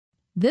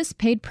This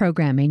paid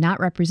program may not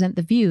represent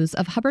the views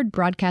of Hubbard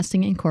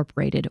Broadcasting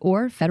Incorporated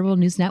or Federal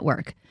News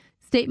Network.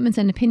 Statements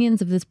and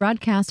opinions of this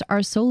broadcast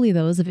are solely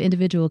those of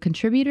individual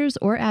contributors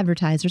or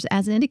advertisers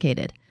as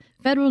indicated.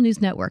 Federal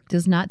News Network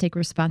does not take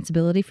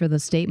responsibility for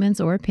those statements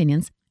or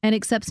opinions and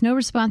accepts no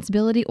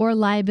responsibility or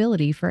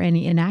liability for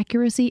any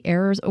inaccuracy,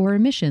 errors, or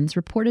omissions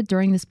reported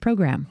during this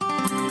program.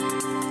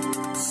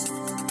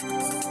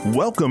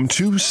 Welcome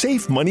to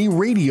Safe Money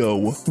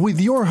Radio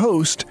with your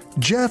host,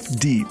 Jeff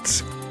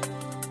Dietz.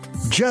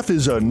 Jeff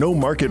is a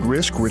no-market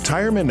risk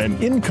retirement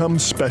and income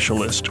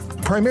specialist,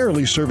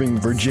 primarily serving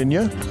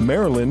Virginia,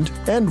 Maryland,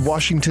 and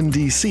Washington,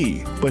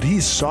 D.C., but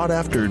he's sought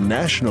after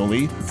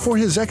nationally for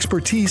his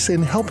expertise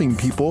in helping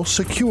people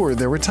secure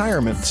their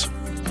retirements.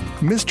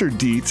 Mr.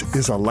 Dietz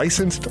is a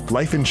licensed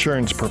life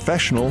insurance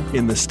professional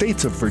in the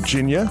states of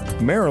Virginia,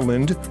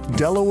 Maryland,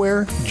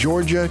 Delaware,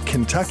 Georgia,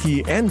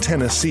 Kentucky, and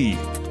Tennessee,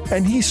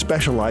 and he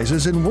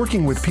specializes in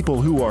working with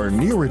people who are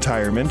near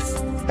retirement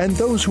and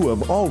those who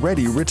have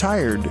already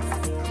retired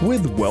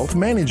with wealth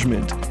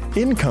management,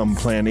 income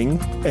planning,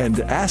 and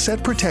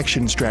asset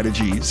protection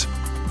strategies.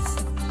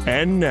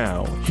 And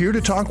now, here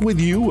to talk with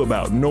you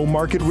about no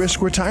market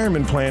risk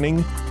retirement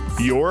planning,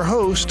 your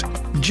host,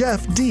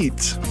 Jeff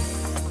Dietz.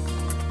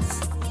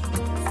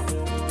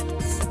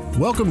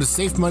 Welcome to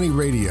Safe Money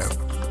Radio.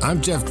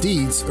 I'm Jeff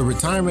Dietz, a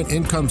retirement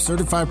income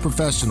certified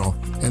professional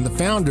and the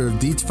founder of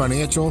Dietz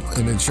Financial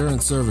and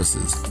Insurance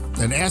Services,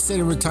 an asset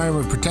and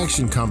retirement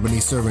protection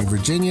company serving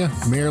Virginia,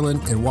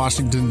 Maryland, and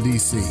Washington,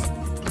 D.C.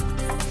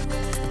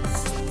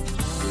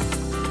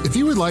 If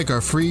you would like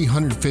our free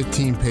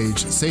 115-page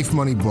Safe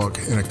Money book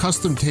and a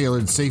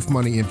custom-tailored Safe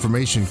Money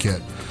information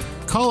kit,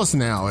 call us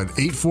now at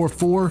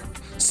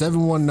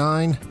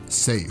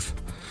 844-719-SAFE.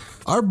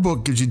 Our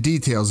book gives you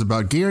details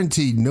about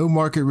guaranteed no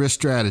market risk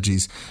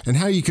strategies and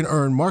how you can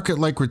earn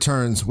market-like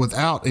returns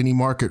without any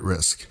market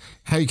risk,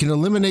 how you can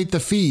eliminate the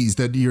fees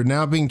that you're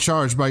now being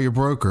charged by your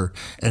broker,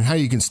 and how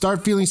you can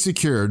start feeling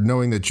secure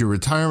knowing that your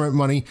retirement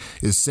money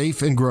is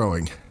safe and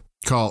growing.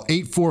 Call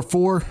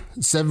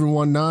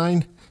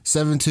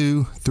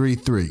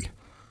 844-719-7233.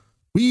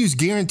 We use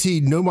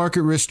guaranteed no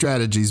market risk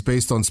strategies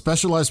based on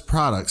specialized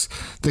products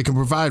that can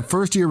provide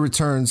first-year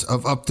returns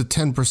of up to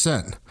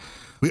 10%.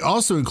 We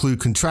also include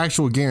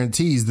contractual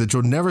guarantees that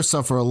you'll never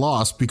suffer a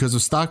loss because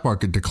of stock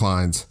market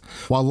declines,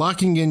 while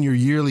locking in your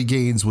yearly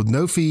gains with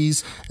no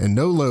fees and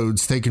no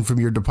loads taken from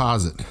your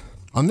deposit.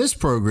 On this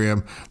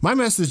program, my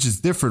message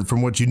is different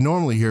from what you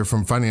normally hear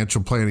from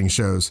financial planning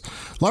shows,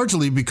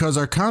 largely because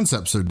our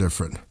concepts are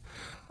different.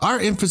 Our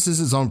emphasis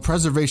is on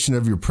preservation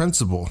of your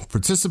principal,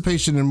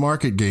 participation in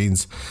market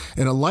gains,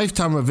 and a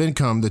lifetime of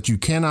income that you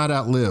cannot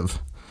outlive.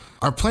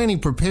 Our planning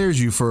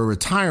prepares you for a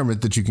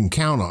retirement that you can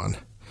count on.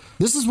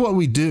 This is what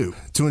we do.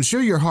 To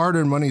ensure your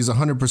hard-earned money is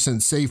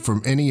 100% safe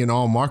from any and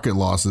all market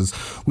losses,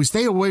 we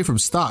stay away from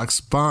stocks,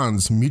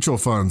 bonds, mutual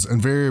funds,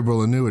 and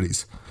variable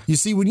annuities. You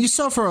see, when you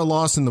suffer a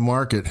loss in the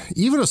market,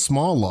 even a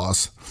small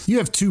loss, you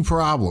have two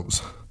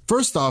problems.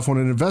 First off, when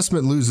an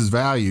investment loses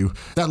value,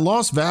 that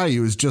lost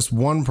value is just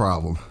one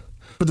problem.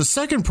 But the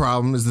second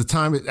problem is the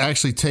time it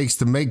actually takes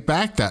to make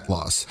back that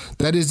loss.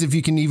 That is, if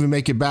you can even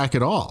make it back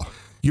at all.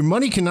 Your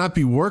money cannot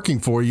be working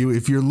for you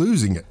if you're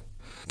losing it.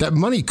 That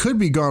money could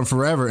be gone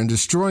forever and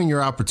destroying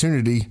your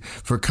opportunity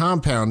for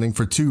compounding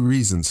for two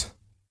reasons.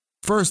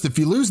 First, if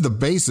you lose the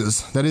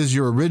basis, that is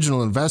your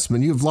original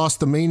investment, you've lost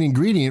the main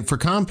ingredient for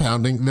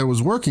compounding that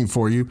was working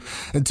for you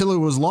until it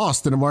was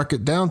lost in a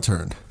market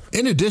downturn.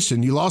 In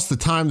addition, you lost the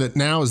time that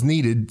now is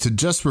needed to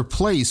just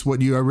replace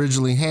what you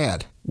originally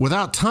had.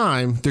 Without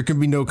time, there can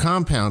be no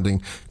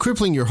compounding,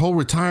 crippling your whole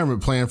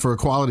retirement plan for a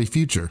quality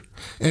future.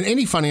 And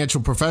any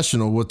financial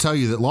professional will tell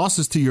you that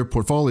losses to your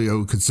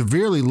portfolio could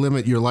severely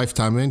limit your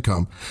lifetime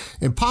income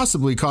and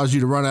possibly cause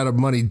you to run out of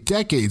money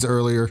decades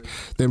earlier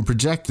than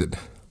projected.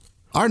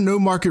 Our no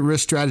market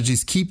risk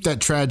strategies keep that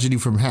tragedy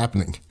from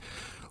happening.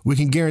 We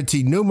can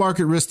guarantee no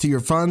market risk to your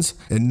funds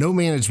and no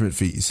management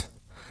fees.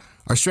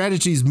 Our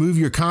strategies move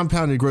your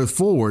compounded growth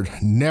forward,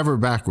 never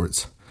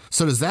backwards.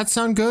 So does that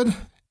sound good?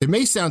 It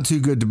may sound too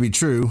good to be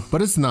true,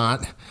 but it's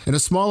not, and a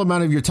small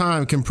amount of your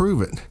time can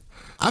prove it.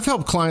 I've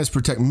helped clients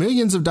protect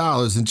millions of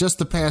dollars in just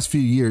the past few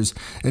years,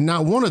 and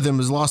not one of them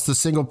has lost a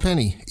single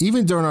penny,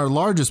 even during our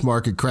largest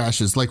market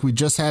crashes like we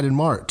just had in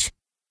March.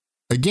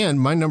 Again,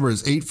 my number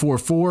is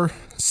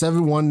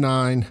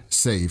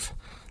 844-719-SAFE.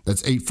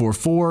 That's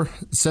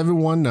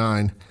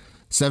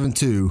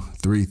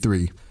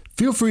 844-719-7233.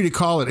 Feel free to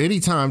call at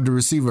any time to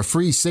receive a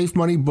free Safe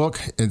Money book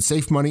and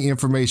Safe Money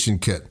information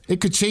kit. It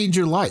could change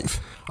your life.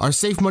 Our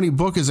Safe Money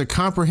book is a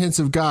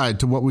comprehensive guide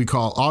to what we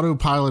call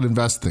autopilot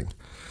investing.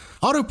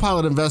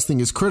 Autopilot investing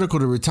is critical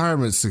to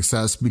retirement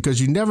success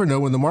because you never know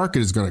when the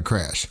market is going to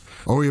crash.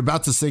 Are we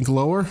about to sink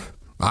lower?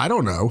 I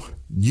don't know.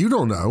 You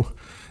don't know.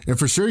 And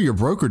for sure, your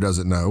broker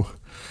doesn't know.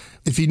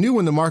 If he knew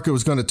when the market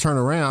was going to turn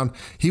around,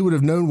 he would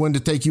have known when to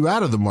take you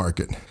out of the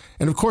market.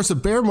 And of course, a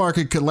bear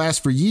market could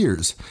last for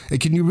years. And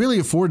can you really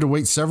afford to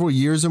wait several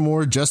years or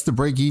more just to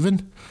break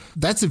even?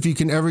 That's if you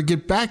can ever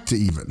get back to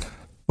even.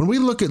 When we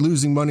look at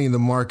losing money in the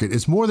market,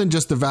 it's more than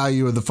just the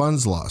value of the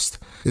funds lost.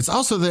 It's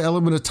also the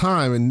element of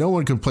time, and no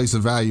one can place a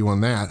value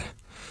on that.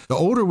 The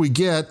older we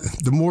get,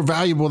 the more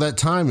valuable that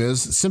time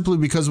is, simply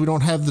because we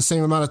don't have the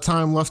same amount of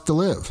time left to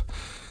live.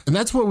 And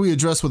that's what we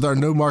address with our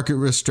no market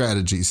risk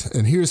strategies,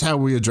 and here's how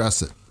we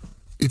address it.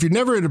 If you're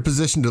never in a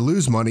position to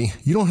lose money,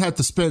 you don't have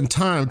to spend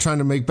time trying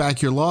to make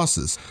back your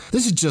losses.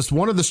 This is just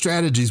one of the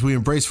strategies we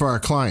embrace for our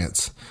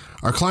clients.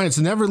 Our clients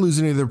never lose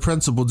any of their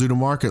principal due to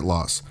market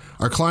loss.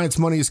 Our clients'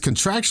 money is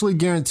contractually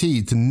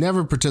guaranteed to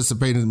never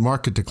participate in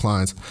market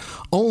declines,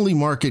 only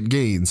market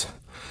gains.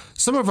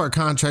 Some of our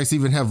contracts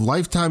even have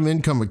lifetime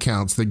income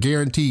accounts that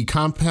guarantee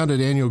compounded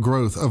annual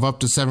growth of up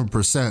to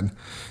 7%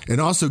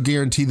 and also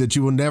guarantee that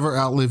you will never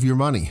outlive your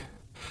money.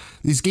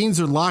 These gains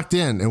are locked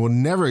in and will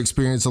never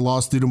experience a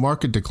loss due to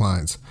market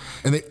declines.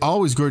 And they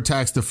always grow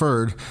tax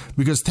deferred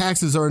because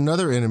taxes are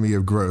another enemy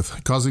of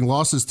growth, causing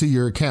losses to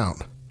your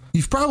account.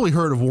 You've probably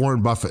heard of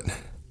Warren Buffett.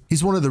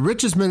 He's one of the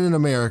richest men in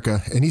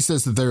America, and he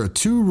says that there are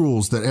 2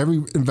 rules that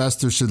every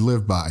investor should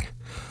live by.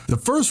 The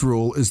first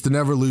rule is to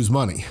never lose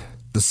money.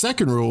 The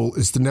second rule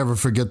is to never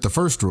forget the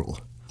first rule.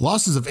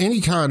 Losses of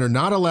any kind are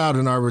not allowed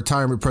in our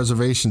retirement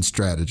preservation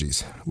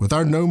strategies. With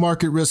our no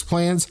market risk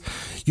plans,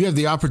 you have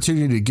the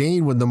opportunity to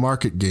gain when the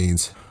market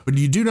gains, but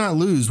you do not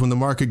lose when the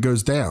market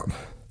goes down.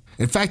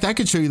 In fact, I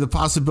could show you the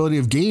possibility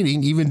of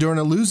gaining even during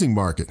a losing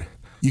market.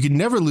 You can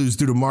never lose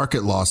due to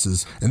market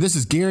losses, and this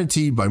is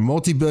guaranteed by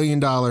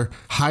multi-billion-dollar,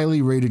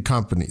 highly rated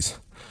companies.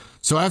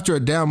 So after a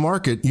down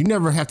market, you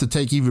never have to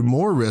take even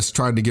more risk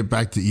trying to get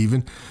back to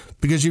even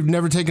because you've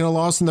never taken a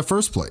loss in the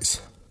first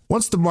place.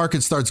 Once the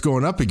market starts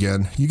going up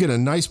again, you get a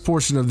nice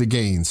portion of the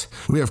gains.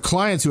 We have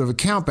clients who have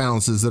account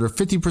balances that are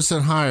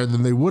 50% higher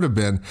than they would have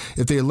been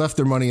if they had left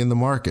their money in the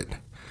market.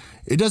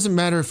 It doesn't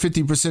matter if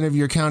 50% of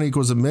your account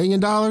equals $1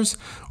 million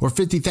or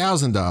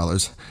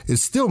 $50,000.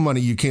 It's still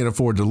money you can't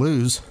afford to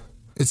lose.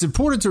 It's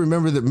important to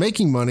remember that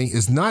making money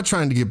is not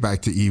trying to get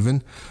back to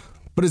even,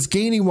 but it's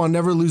gaining while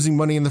never losing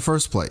money in the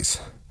first place.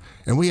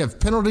 And we have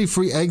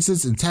penalty-free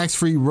exits and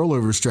tax-free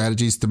rollover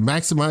strategies to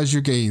maximize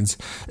your gains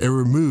and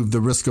remove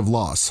the risk of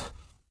loss.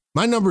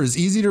 My number is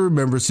easy to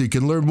remember so you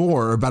can learn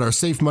more about our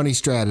safe money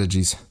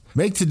strategies.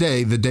 Make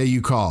today the day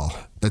you call.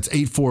 That's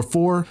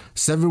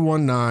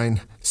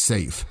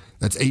 844-719-SAFE.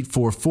 That's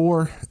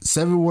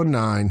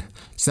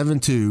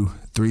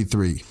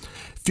 844-719-7233.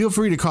 Feel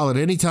free to call at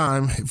any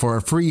time for our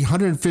free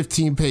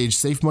 115-page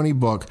Safe Money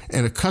book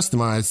and a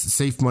customized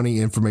Safe Money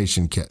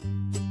information kit.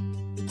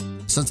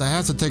 Since I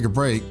have to take a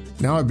break,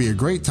 now would be a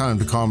great time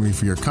to call me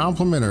for your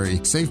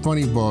complimentary Safe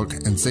Money book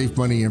and Safe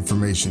Money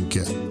information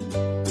kit.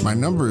 My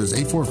number is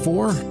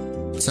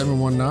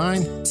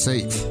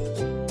 844-719-SAFE.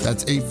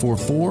 That's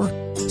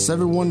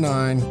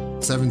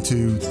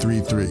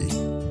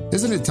 844-719-7233.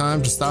 Isn't it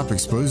time to stop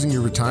exposing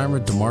your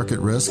retirement to market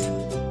risk?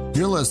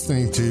 You're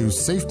listening to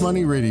Safe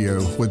Money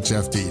Radio with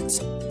Jeff Dietz.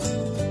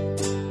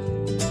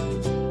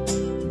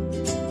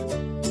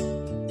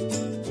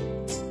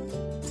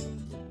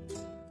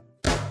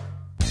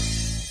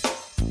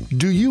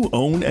 Do you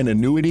own an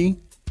annuity?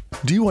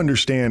 Do you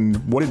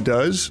understand what it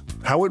does,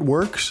 how it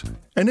works,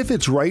 and if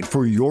it's right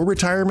for your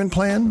retirement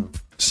plan?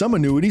 Some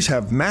annuities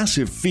have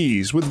massive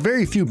fees with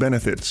very few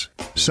benefits.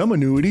 Some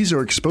annuities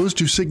are exposed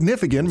to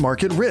significant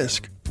market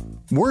risk.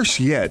 Worse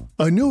yet,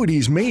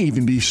 annuities may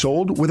even be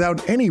sold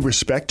without any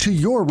respect to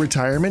your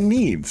retirement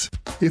needs.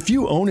 If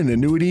you own an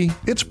annuity,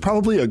 it's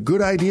probably a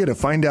good idea to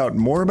find out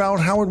more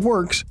about how it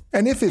works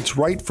and if it's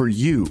right for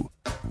you.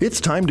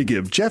 It's time to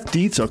give Jeff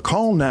Dietz a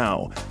call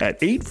now at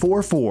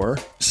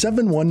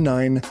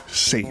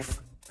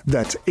 844-719-SAFE.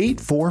 That's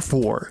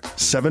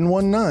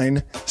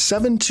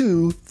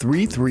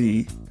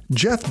 844-719-7233.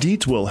 Jeff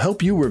Dietz will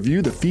help you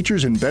review the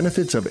features and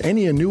benefits of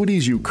any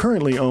annuities you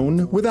currently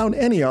own without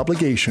any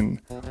obligation.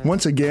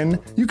 Once again,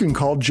 you can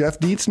call Jeff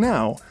Dietz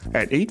now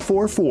at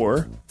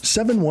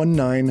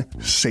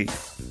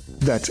 844-719-SAFE.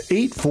 That's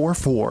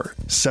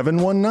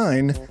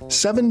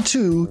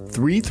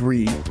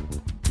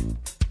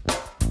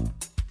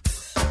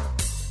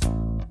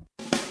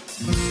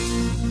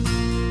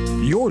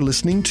You're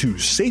listening to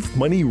Safe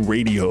Money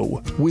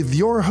Radio with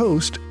your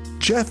host,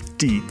 Jeff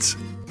Dietz.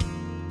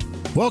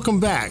 Welcome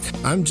back.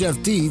 I'm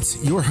Jeff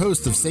Dietz, your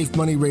host of Safe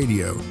Money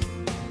Radio.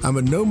 I'm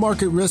a no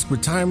market risk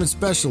retirement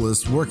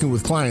specialist working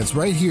with clients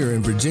right here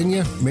in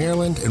Virginia,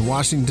 Maryland, and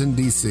Washington,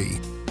 D.C.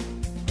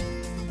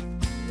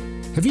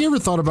 Have you ever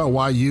thought about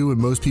why you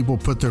and most people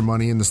put their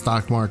money in the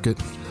stock market?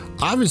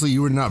 Obviously,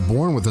 you were not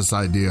born with this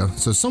idea,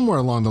 so somewhere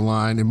along the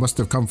line, it must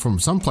have come from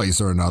someplace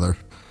or another.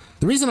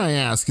 The reason I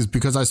ask is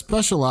because I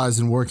specialize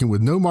in working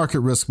with no market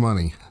risk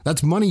money.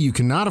 That's money you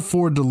cannot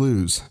afford to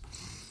lose.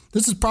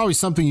 This is probably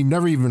something you've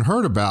never even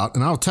heard about,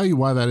 and I'll tell you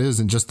why that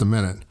is in just a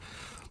minute.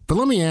 But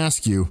let me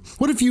ask you,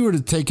 what if you were to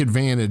take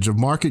advantage of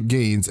market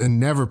gains and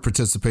never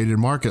participate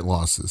in market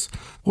losses?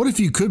 What if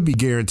you could be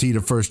guaranteed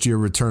a first-year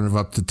return of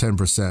up to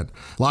 10%,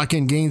 lock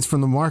in gains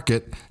from the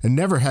market, and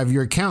never have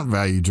your account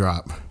value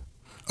drop?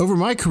 Over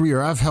my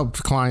career, I've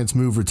helped clients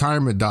move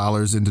retirement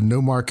dollars into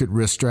no market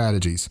risk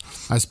strategies.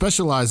 I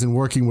specialize in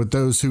working with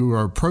those who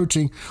are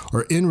approaching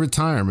or in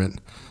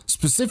retirement,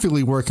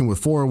 specifically working with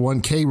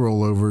 401k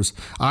rollovers,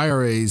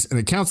 IRAs, and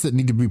accounts that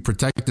need to be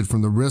protected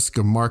from the risk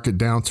of market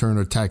downturn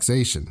or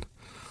taxation.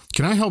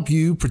 Can I help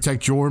you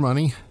protect your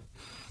money?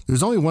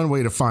 There's only one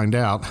way to find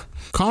out.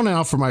 Call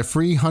now for my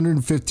free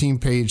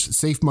 115-page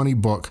Safe Money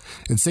book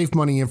and Safe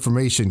Money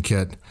information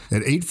kit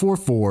at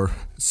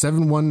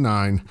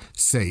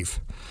 844-719-SAFE.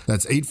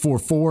 That's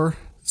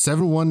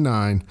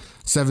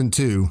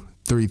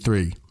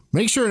 844-719-7233.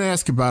 Make sure and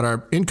ask about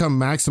our Income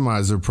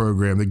Maximizer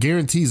program that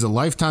guarantees a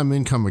lifetime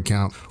income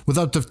account with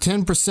up to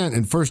 10%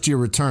 in first-year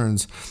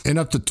returns and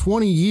up to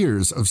 20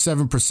 years of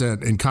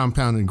 7% in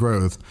compounded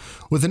growth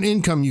with an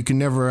income you can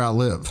never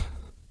outlive.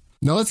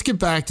 Now let's get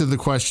back to the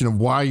question of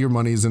why your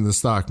money is in the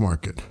stock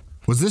market.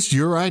 Was this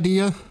your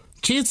idea?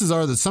 Chances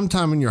are that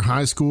sometime in your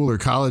high school or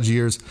college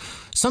years,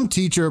 some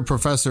teacher or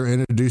professor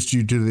introduced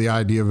you to the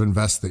idea of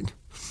investing.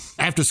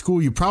 After school,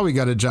 you probably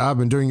got a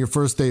job, and during your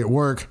first day at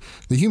work,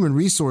 the human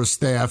resource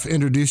staff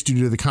introduced you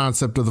to the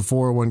concept of the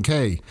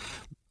 401k,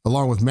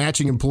 along with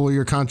matching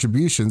employer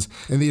contributions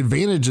and the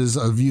advantages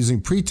of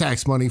using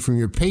pre-tax money from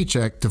your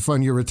paycheck to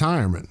fund your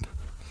retirement.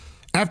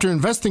 After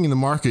investing in the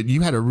market,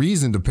 you had a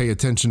reason to pay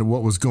attention to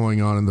what was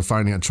going on in the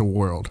financial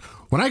world.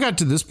 When I got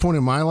to this point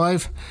in my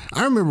life,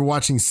 I remember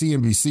watching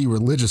CNBC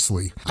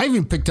religiously. I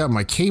even picked out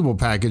my cable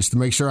package to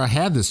make sure I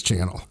had this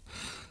channel.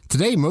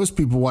 Today, most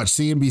people watch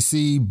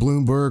CNBC,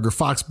 Bloomberg, or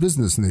Fox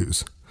Business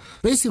News.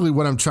 Basically,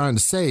 what I'm trying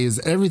to say is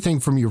everything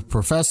from your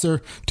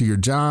professor to your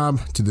job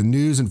to the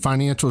news and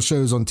financial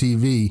shows on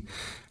TV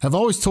have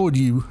always told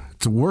you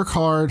to work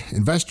hard,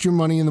 invest your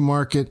money in the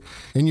market,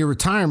 and your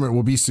retirement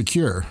will be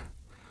secure.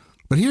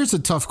 But here's a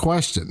tough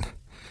question.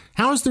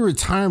 How is the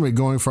retirement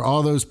going for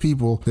all those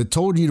people that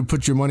told you to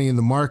put your money in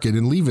the market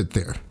and leave it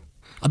there?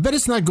 I bet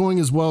it's not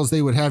going as well as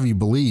they would have you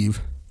believe.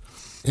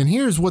 And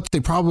here's what they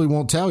probably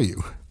won't tell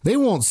you. They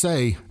won't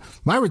say,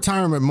 my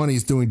retirement money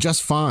is doing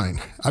just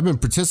fine. I've been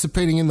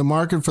participating in the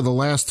market for the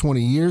last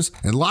 20 years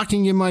and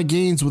locking in my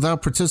gains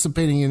without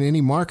participating in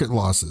any market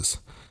losses.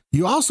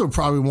 You also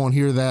probably won't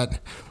hear that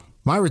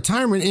my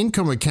retirement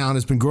income account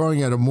has been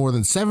growing at a more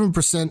than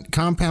 7%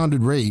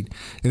 compounded rate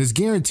and is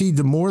guaranteed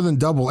to more than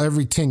double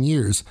every 10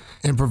 years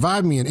and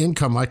provide me an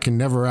income I can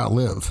never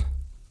outlive.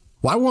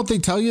 Why won't they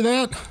tell you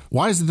that?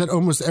 Why is it that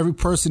almost every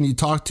person you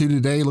talk to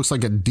today looks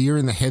like a deer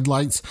in the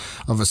headlights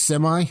of a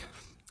semi?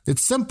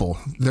 It's simple.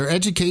 Their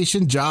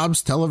education,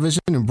 jobs,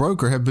 television, and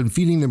broker have been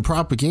feeding them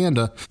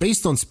propaganda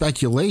based on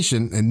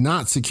speculation and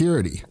not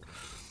security.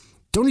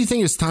 Don't you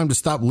think it's time to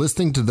stop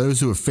listening to those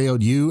who have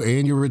failed you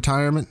and your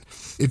retirement?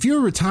 If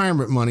your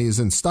retirement money is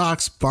in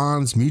stocks,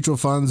 bonds, mutual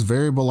funds,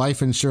 variable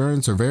life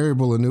insurance, or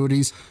variable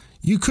annuities,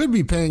 you could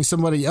be paying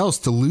somebody else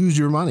to lose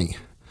your money.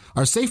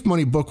 Our Safe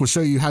Money book will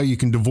show you how you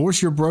can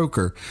divorce your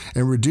broker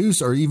and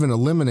reduce or even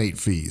eliminate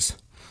fees.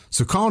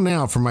 So call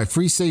now for my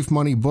free Safe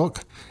Money book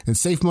and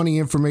Safe Money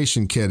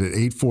information kit at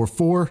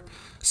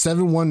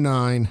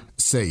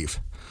 844-719-SAFE.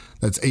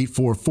 That's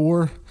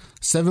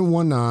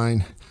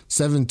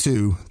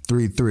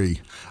 844-719-7233.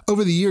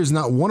 Over the years,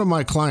 not one of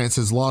my clients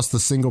has lost a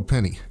single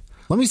penny.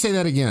 Let me say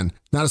that again.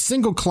 Not a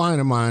single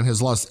client of mine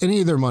has lost any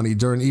of their money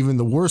during even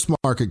the worst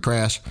market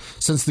crash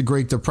since the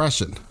Great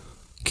Depression.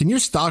 Can your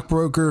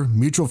stockbroker,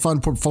 mutual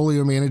fund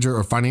portfolio manager,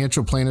 or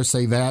financial planner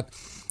say that?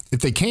 If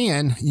they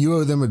can, you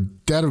owe them a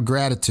debt of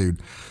gratitude.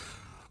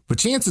 But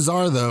chances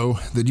are, though,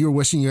 that you're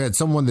wishing you had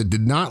someone that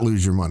did not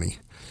lose your money.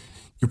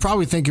 You're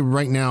probably thinking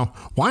right now,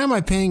 why am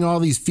I paying all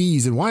these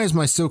fees and why is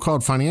my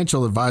so-called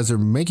financial advisor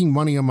making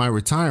money on my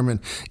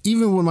retirement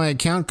even when my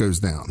account goes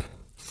down?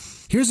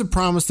 Here's a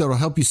promise that will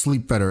help you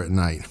sleep better at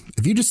night.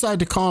 If you decide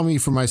to call me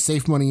for my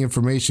Safe Money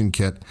information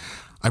kit,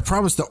 I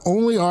promise to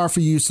only offer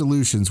you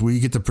solutions where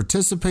you get to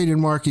participate in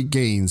market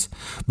gains,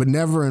 but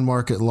never in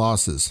market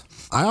losses.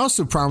 I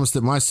also promise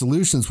that my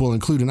solutions will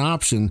include an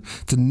option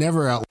to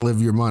never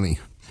outlive your money.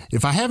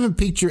 If I haven't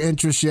piqued your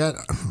interest yet,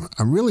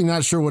 I'm really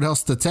not sure what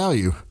else to tell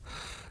you.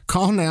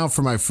 Call now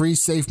for my free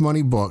Safe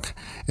Money book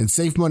and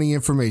Safe Money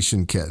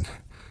information kit.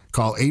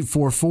 Call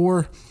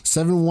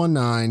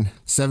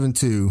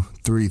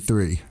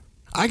 844-719-7233.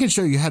 I can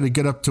show you how to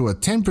get up to a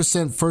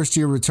 10%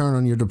 first-year return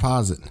on your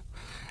deposit.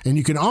 And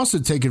you can also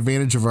take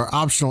advantage of our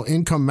optional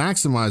Income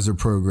Maximizer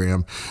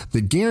program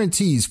that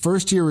guarantees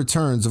first-year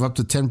returns of up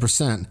to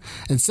 10%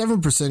 and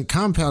 7%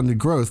 compounded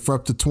growth for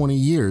up to 20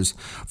 years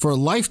for a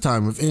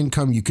lifetime of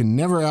income you can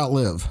never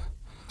outlive.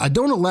 I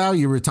don't allow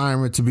your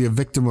retirement to be a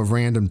victim of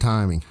random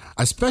timing.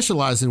 I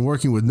specialize in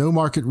working with no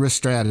market risk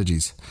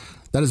strategies.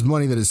 That is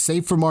money that is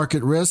safe for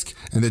market risk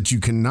and that you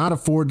cannot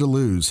afford to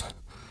lose.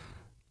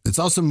 It's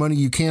also money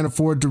you can't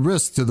afford to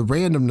risk to the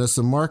randomness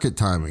of market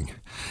timing.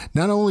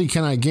 Not only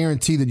can I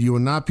guarantee that you will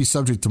not be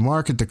subject to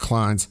market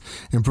declines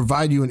and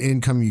provide you an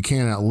income you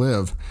can't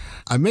outlive,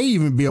 I may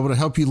even be able to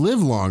help you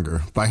live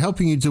longer by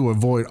helping you to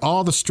avoid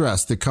all the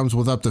stress that comes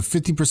with up to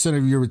 50%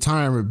 of your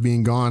retirement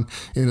being gone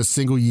in a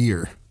single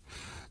year.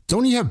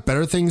 Don't you have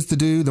better things to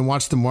do than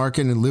watch the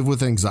market and live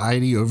with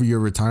anxiety over your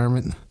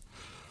retirement?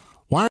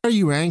 Why are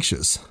you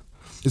anxious?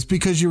 It's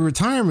because your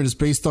retirement is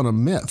based on a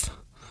myth.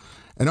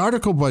 An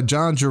article by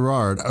John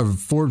Gerard of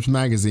Forbes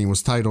magazine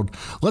was titled,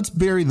 "Let's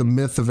Bury the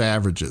Myth of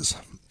Averages."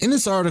 In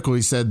this article,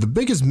 he said the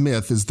biggest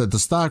myth is that the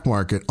stock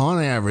market, on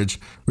average,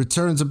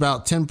 returns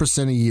about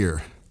 10% a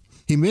year.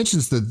 He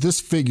mentions that this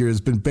figure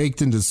has been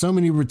baked into so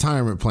many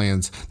retirement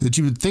plans that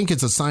you would think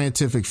it's a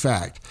scientific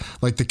fact,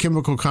 like the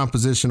chemical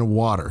composition of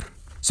water.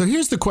 So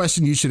here's the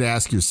question you should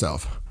ask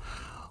yourself.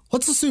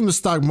 Let's assume the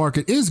stock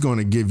market is going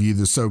to give you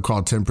the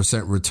so-called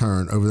 10%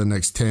 return over the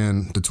next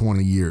 10 to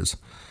 20 years.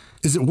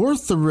 Is it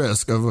worth the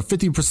risk of a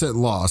 50%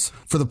 loss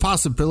for the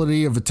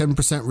possibility of a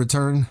 10%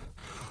 return?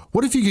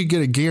 What if you could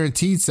get a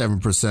guaranteed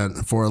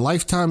 7% for a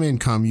lifetime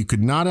income you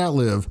could not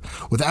outlive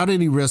without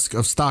any risk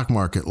of stock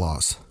market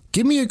loss?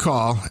 Give me a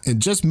call,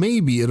 and just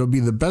maybe it'll be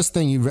the best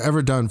thing you've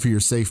ever done for your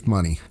safe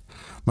money.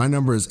 My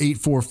number is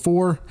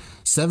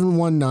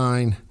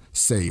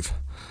 844-719-SAFE.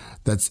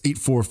 That's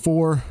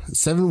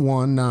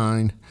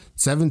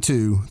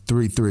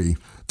 844-719-7233.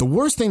 The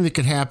worst thing that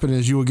could happen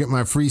is you will get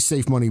my free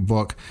Safe Money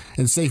book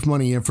and Safe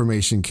Money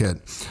information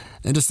kit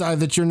and decide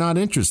that you're not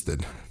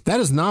interested. That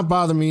does not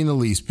bother me in the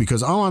least,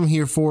 because all I'm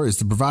here for is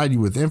to provide you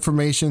with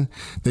information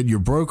that your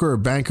broker or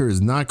banker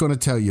is not going to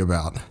tell you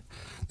about.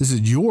 This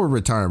is your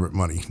retirement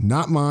money,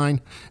 not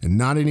mine and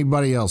not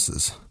anybody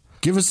else's.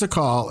 Give us a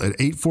call at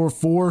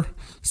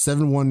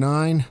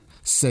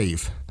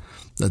 844-719-SAFE.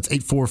 That's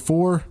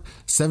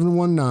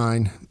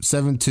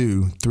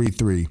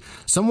 844-719-7233.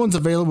 Someone's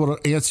available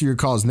to answer your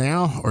calls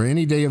now or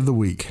any day of the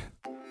week.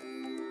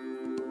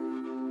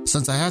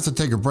 Since I have to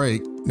take a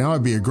break, now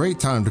would be a great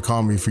time to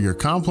call me for your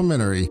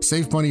complimentary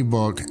Safe Money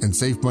book and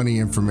Safe Money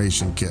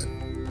information kit.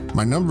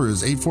 My number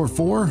is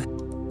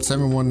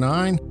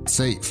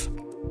 844-719-SAFE.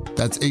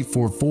 That's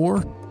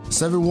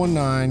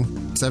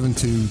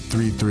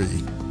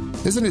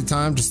 844-719-7233. Isn't it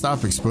time to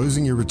stop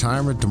exposing your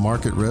retirement to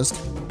market risk?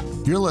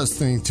 You're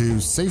listening to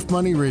Safe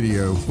Money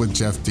Radio with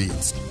Jeff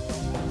Dietz.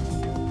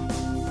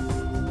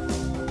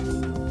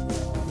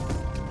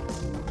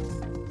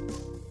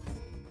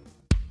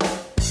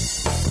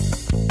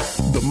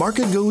 The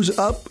market goes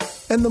up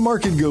and the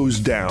market goes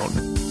down.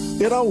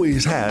 It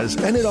always has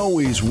and it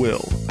always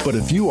will. But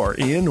if you are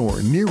in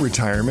or near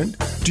retirement,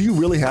 do you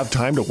really have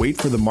time to wait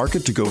for the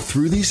market to go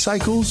through these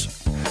cycles?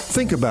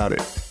 Think about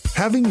it.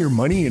 Having your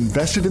money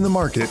invested in the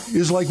market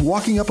is like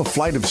walking up a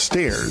flight of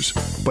stairs,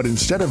 but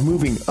instead of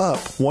moving up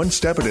one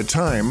step at a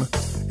time,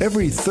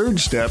 every third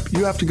step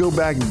you have to go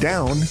back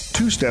down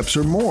 2 steps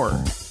or more.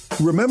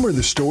 Remember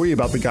the story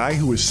about the guy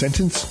who was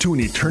sentenced to an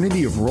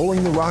eternity of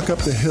rolling the rock up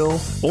the hill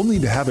only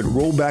to have it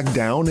roll back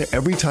down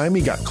every time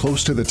he got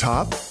close to the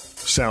top?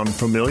 Sound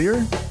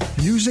familiar?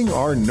 Using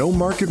our no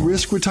market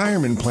risk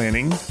retirement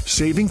planning,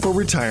 saving for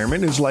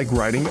retirement is like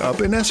riding up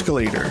an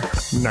escalator.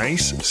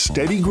 Nice,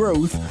 steady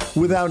growth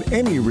without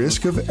any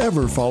risk of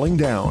ever falling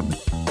down.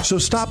 So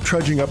stop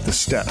trudging up the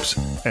steps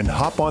and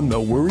hop on the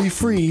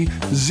worry-free,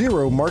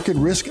 zero market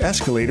risk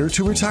escalator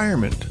to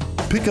retirement.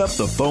 Pick up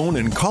the phone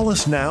and call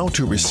us now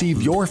to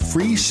receive your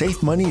free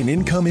Safe Money and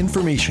Income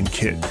Information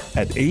Kit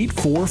at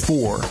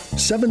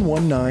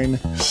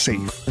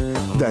 844-719-SAFE.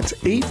 That's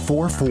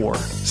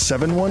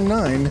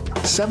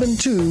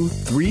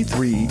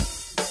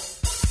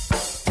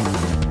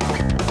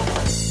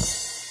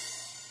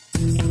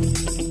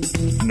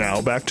 844-719-7233.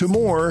 Now back to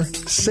more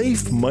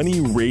Safe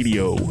Money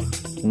Radio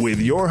with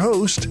your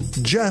host,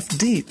 Jeff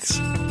Dietz.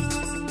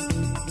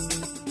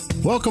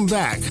 Welcome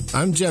back.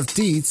 I'm Jeff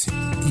Dietz,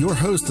 your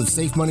host of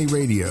Safe Money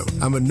Radio.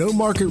 I'm a no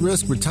market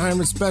risk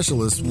retirement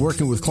specialist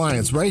working with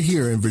clients right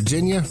here in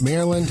Virginia,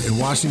 Maryland, and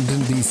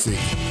Washington, D.C.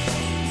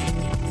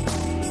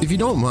 If you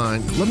don't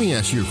mind, let me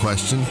ask you a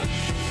question.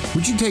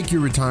 Would you take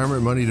your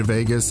retirement money to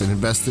Vegas and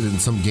invest it in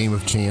some game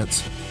of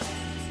chance?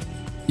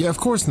 Yeah, of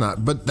course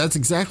not, but that's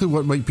exactly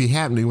what might be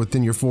happening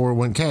within your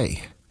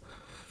 401k.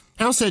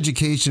 House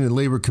Education and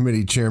Labor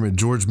Committee Chairman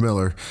George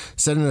Miller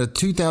said in a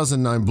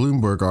 2009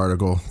 Bloomberg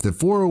article that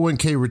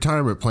 401k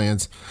retirement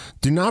plans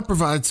do not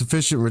provide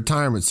sufficient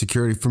retirement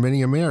security for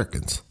many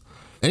Americans.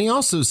 And he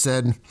also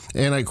said,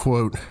 and I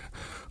quote,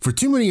 "For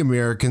too many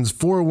Americans,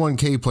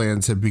 401k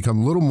plans have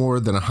become little more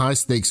than a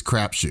high-stakes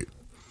crapshoot.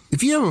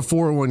 If you have a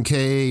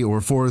 401k or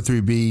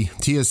 403b,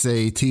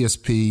 TSA,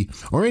 TSP,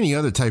 or any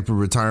other type of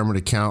retirement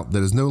account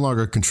that is no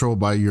longer controlled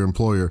by your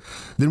employer,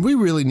 then we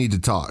really need to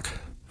talk.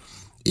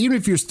 Even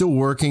if you're still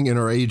working and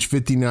are age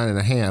 59 and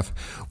a half,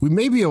 we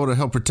may be able to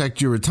help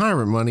protect your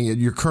retirement money at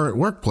your current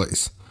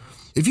workplace.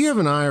 If you have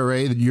an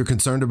IRA that you're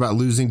concerned about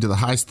losing to the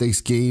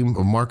high-stakes game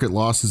of market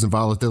losses and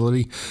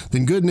volatility,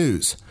 then good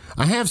news.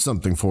 I have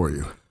something for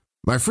you.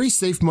 My free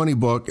Safe Money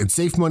book and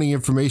Safe Money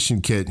information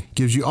kit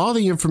gives you all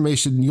the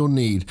information you'll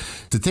need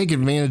to take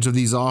advantage of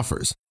these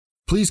offers.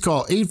 Please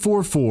call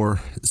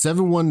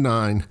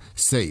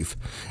 844-719-SAFE,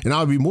 and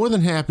I'll be more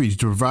than happy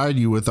to provide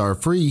you with our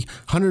free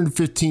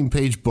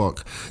 115-page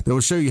book that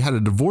will show you how to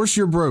divorce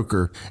your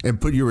broker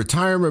and put your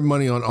retirement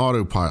money on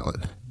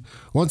autopilot.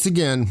 Once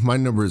again, my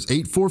number is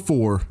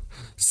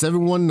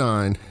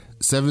 844-719-SAFE.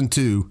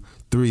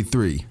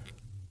 7233.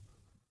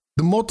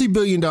 The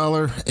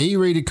multi-billion-dollar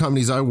A-rated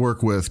companies I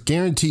work with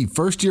guarantee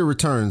first-year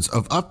returns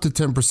of up to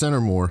 10%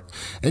 or more,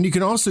 and you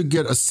can also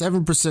get a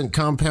 7%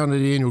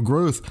 compounded annual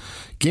growth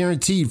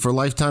guaranteed for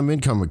lifetime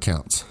income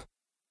accounts.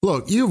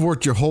 Look, you've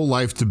worked your whole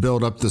life to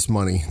build up this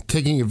money,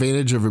 taking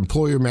advantage of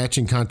employer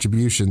matching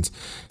contributions,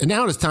 and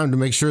now it's time to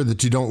make sure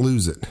that you don't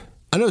lose it.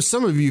 I know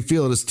some of you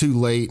feel it is too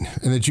late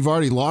and that you've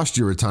already lost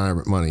your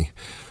retirement money,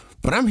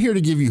 but I'm here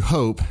to give you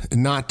hope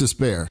and not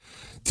despair.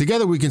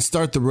 Together we can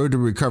start the road to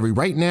recovery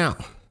right now.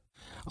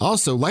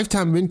 Also,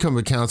 lifetime income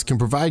accounts can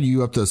provide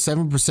you up to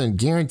 7%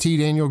 guaranteed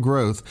annual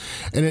growth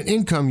and an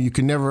income you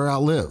can never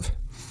outlive.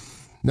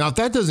 Now, if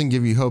that doesn't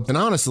give you hope, then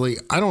honestly,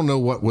 I don't know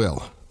what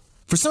will.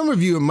 For some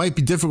of you, it might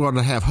be difficult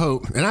to have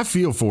hope, and I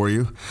feel for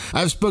you.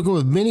 I've spoken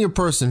with many a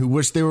person who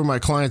wished they were my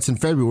clients in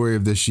February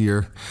of this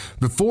year,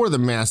 before the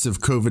massive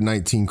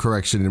COVID-19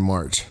 correction in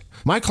March.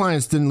 My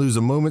clients didn't lose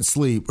a moment's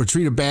sleep or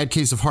treat a bad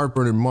case of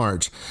heartburn in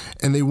March,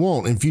 and they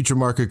won't in future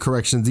market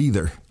corrections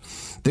either.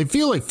 They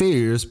feel like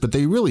failures, but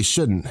they really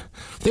shouldn't.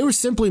 They were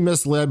simply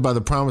misled by the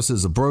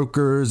promises of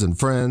brokers and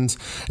friends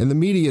and the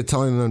media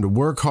telling them to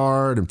work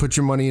hard and put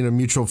your money in a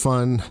mutual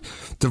fund,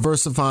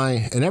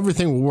 diversify, and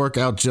everything will work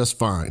out just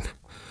fine.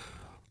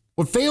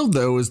 What failed,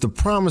 though, is the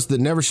promise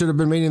that never should have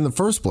been made in the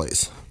first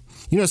place.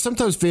 You know,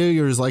 sometimes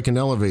failure is like an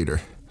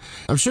elevator.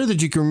 I'm sure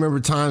that you can remember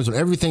times when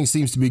everything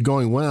seems to be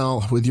going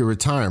well with your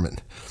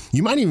retirement.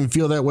 You might even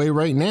feel that way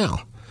right now.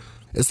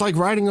 It's like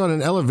riding on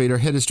an elevator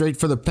headed straight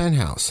for the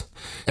penthouse.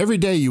 Every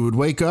day you would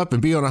wake up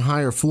and be on a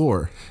higher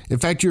floor. In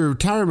fact, your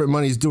retirement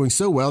money is doing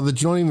so well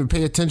that you don't even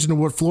pay attention to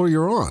what floor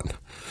you're on.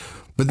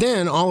 But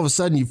then, all of a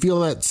sudden, you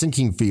feel that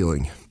sinking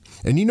feeling.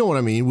 And you know what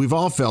I mean, we've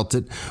all felt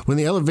it. When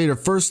the elevator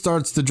first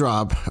starts to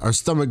drop, our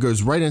stomach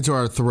goes right into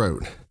our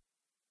throat.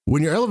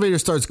 When your elevator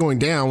starts going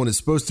down when it's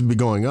supposed to be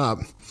going up,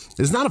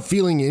 it's not a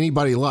feeling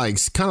anybody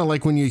likes, kind of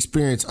like when you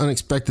experience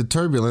unexpected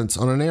turbulence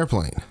on an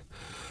airplane.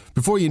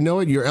 Before you know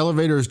it, your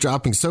elevator is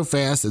dropping so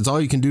fast, it's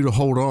all you can do to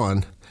hold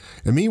on.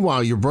 And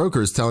meanwhile, your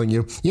broker is telling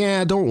you,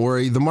 yeah, don't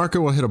worry, the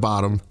market will hit a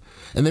bottom.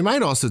 And they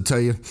might also tell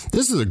you,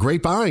 this is a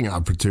great buying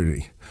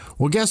opportunity.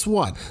 Well, guess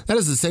what? That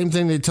is the same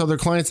thing they tell their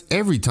clients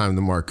every time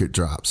the market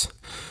drops.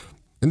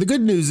 And the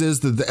good news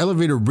is that the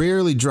elevator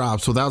rarely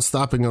drops without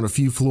stopping on a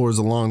few floors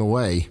along the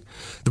way.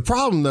 The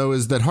problem, though,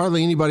 is that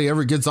hardly anybody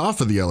ever gets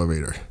off of the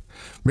elevator.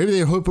 Maybe they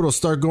hope it'll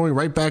start going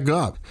right back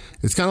up.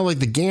 It's kind of like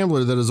the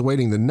gambler that is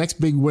awaiting the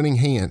next big winning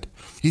hand.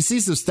 He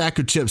sees the stack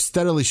of chips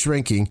steadily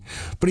shrinking,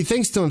 but he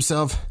thinks to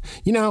himself,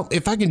 you know,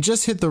 if I can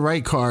just hit the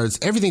right cards,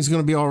 everything's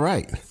going to be all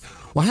right.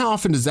 Well, how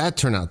often does that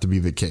turn out to be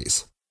the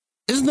case?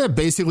 Isn't that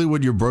basically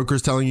what your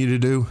broker's telling you to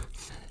do?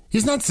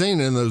 He's not saying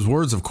it in those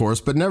words, of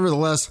course, but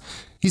nevertheless,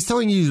 he's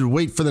telling you to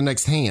wait for the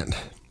next hand.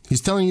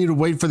 He's telling you to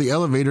wait for the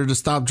elevator to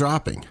stop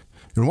dropping.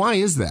 And why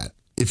is that?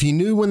 If he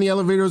knew when the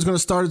elevator was going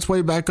to start its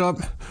way back up,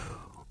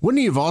 wouldn't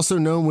he have also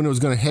known when it was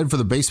going to head for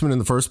the basement in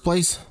the first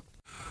place?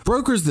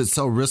 Brokers that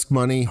sell risk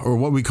money, or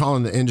what we call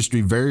in the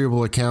industry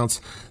variable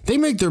accounts, they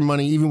make their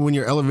money even when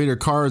your elevator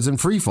car is in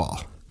free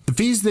fall. The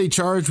fees they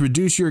charge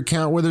reduce your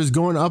account whether it's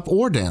going up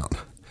or down.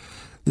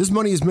 This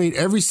money is made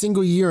every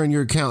single year in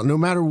your account, no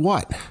matter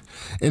what.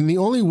 And the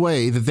only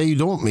way that they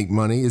don't make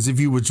money is if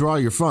you withdraw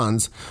your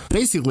funds,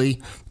 basically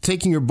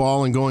taking your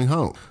ball and going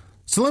home.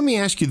 So let me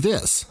ask you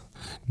this.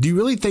 Do you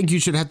really think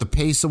you should have to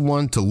pay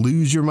someone to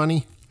lose your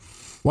money?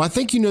 Well, I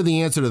think you know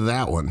the answer to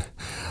that one.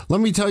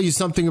 Let me tell you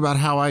something about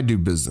how I do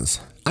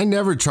business. I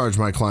never charge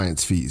my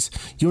clients fees.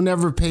 You'll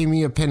never pay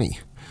me a penny.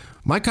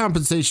 My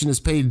compensation is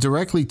paid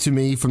directly to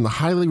me from the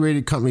highly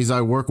rated companies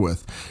I work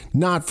with,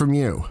 not from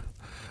you.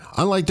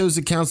 Unlike those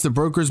accounts that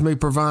brokers may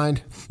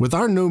provide, with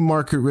our no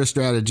market risk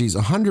strategies,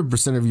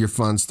 100% of your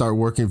funds start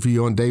working for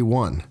you on day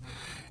one.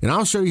 And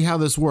I'll show you how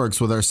this works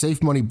with our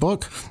Safe Money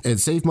book and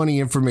Safe Money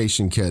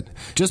information kit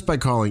just by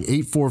calling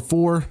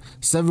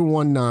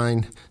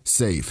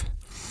 844-719-SAFE.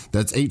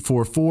 That's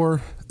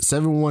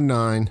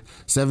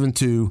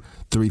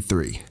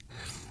 844-719-7233.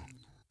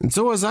 And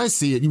so as I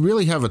see it, you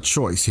really have a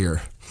choice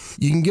here.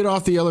 You can get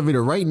off the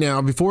elevator right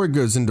now before it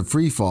goes into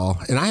free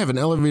fall, and I have an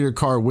elevator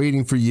car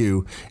waiting for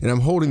you, and I'm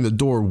holding the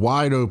door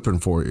wide open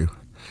for you.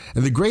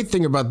 And the great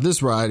thing about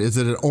this ride is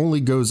that it only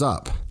goes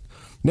up.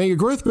 Now, your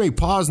growth may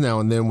pause now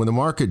and then when the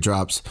market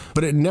drops,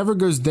 but it never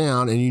goes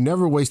down, and you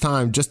never waste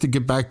time just to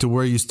get back to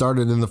where you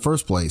started in the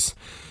first place.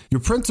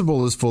 Your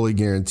principal is fully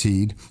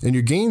guaranteed, and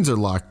your gains are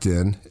locked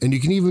in, and you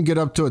can even get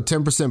up to a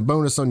 10%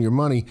 bonus on your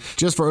money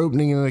just for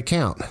opening an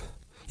account.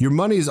 Your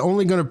money is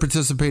only going to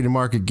participate in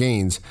market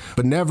gains,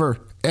 but never,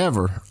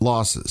 ever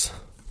losses.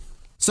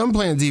 Some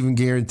plans even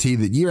guarantee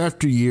that year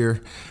after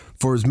year,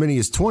 for as many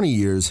as 20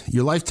 years,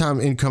 your lifetime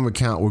income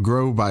account will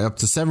grow by up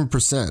to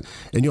 7%,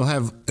 and you'll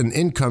have an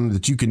income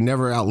that you can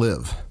never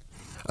outlive.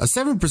 A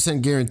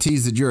 7%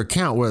 guarantees that your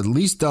account will at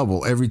least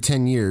double every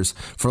 10 years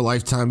for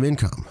lifetime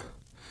income.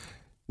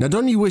 Now,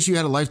 don't you wish you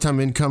had a lifetime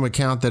income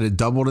account that had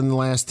doubled in the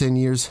last 10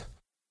 years?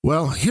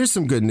 Well, here's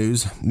some good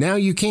news. Now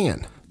you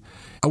can.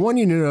 I want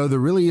you to know there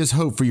really is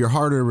hope for your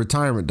hard-earned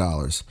retirement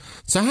dollars.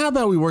 So how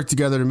about we work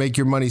together to make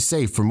your money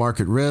safe from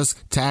market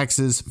risk,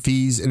 taxes,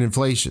 fees, and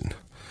inflation?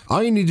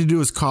 All you need to do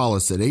is call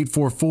us at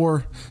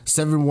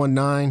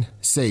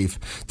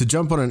 844-719-SAFE to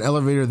jump on an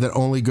elevator that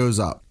only goes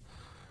up.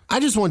 I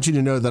just want you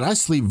to know that I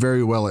sleep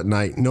very well at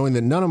night, knowing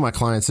that none of my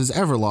clients has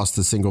ever lost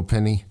a single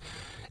penny.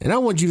 And I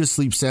want you to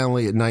sleep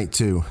soundly at night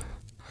too.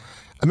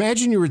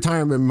 Imagine your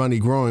retirement money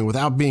growing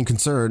without being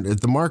concerned if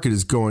the market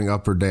is going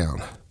up or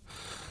down.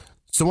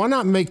 So why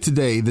not make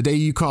today the day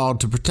you call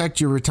to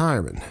protect your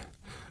retirement?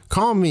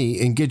 Call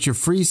me and get your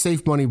free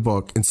Safe Money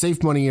book and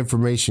Safe Money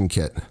information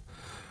kit.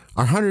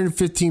 Our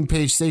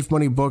 115-page Safe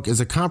Money book is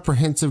a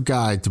comprehensive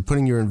guide to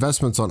putting your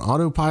investments on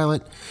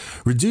autopilot,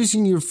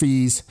 reducing your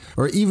fees,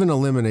 or even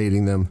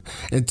eliminating them,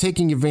 and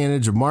taking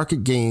advantage of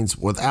market gains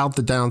without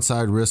the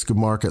downside risk of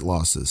market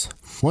losses.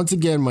 Once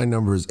again, my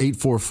number is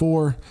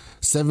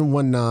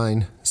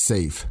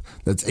 844-719-SAFE.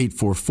 That's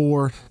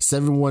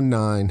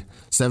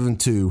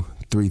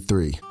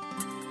 844-719-7233.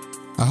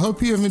 I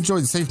hope you have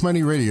enjoyed Safe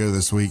Money Radio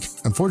this week.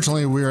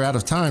 Unfortunately, we are out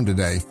of time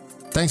today.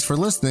 Thanks for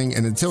listening,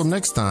 and until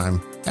next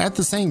time, at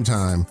the same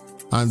time,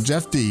 I'm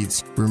Jeff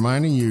Dietz,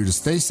 reminding you to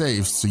stay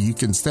safe so you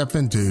can step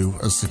into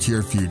a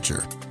secure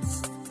future.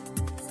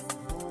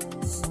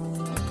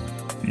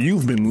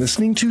 You've been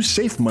listening to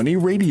Safe Money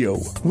Radio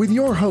with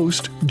your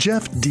host,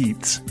 Jeff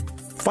Dietz.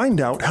 Find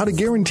out how to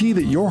guarantee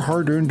that your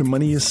hard-earned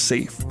money is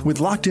safe with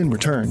locked-in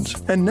returns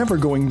and never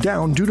going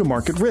down due to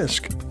market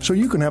risk, so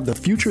you can have the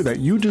future that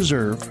you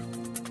deserve.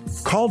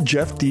 Call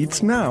Jeff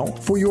Dietz now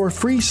for your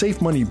free Safe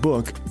Money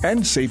book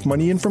and Safe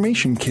Money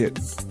information kit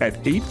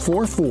at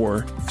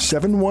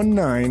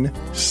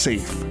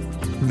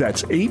 844-719-SAFE.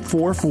 That's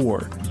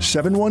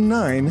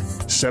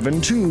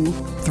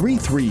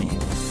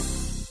 844-719-7233.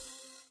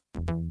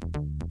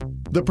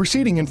 The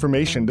preceding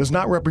information does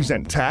not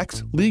represent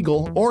tax,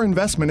 legal, or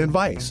investment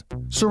advice.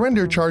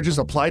 Surrender charges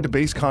apply to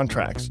base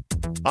contracts.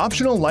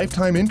 Optional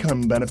lifetime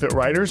income benefit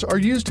riders are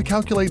used to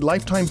calculate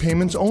lifetime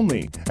payments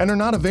only and are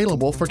not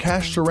available for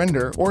cash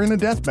surrender or in a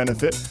death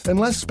benefit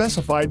unless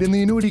specified in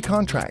the annuity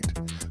contract.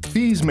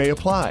 Fees may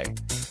apply.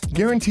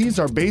 Guarantees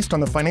are based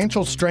on the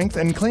financial strength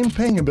and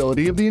claim-paying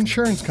ability of the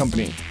insurance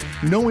company.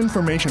 No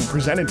information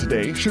presented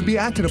today should be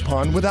acted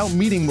upon without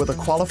meeting with a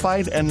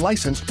qualified and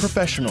licensed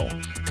professional.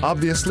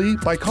 Obviously,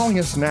 by calling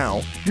us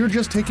now, you're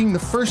just taking the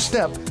first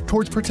step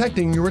towards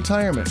protecting your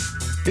retirement.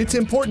 It's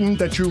important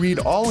that you read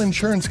all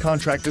insurance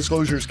contract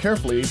disclosures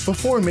carefully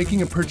before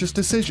making a purchase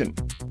decision.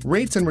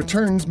 Rates and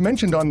returns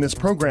mentioned on this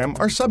program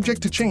are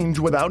subject to change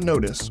without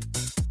notice.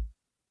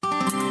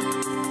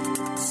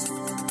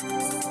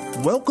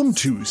 Welcome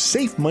to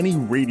Safe Money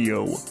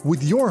Radio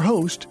with your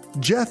host,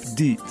 Jeff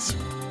Dietz.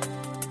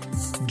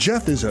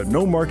 Jeff is a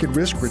no-market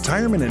risk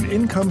retirement and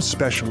income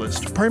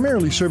specialist,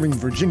 primarily serving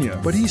Virginia,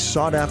 but he's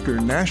sought after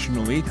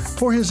nationally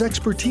for his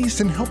expertise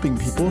in helping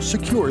people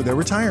secure their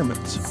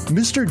retirements.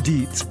 Mr.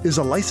 Dietz is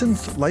a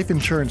licensed life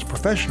insurance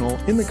professional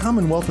in the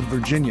Commonwealth of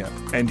Virginia,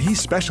 and he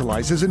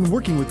specializes in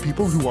working with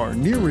people who are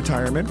near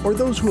retirement or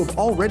those who have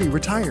already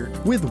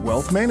retired with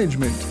wealth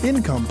management,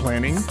 income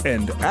planning,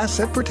 and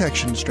asset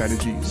protection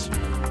strategies.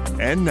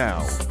 And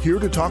now, here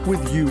to talk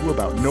with you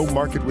about no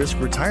market risk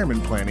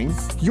retirement planning,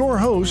 your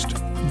host,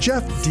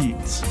 Jeff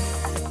Dietz.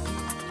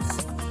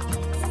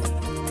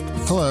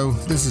 Hello,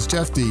 this is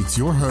Jeff Dietz,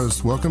 your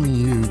host, welcoming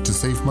you to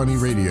Safe Money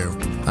Radio.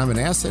 I'm an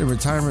asset and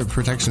retirement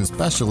protection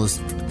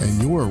specialist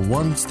and your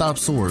one-stop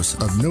source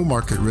of no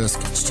market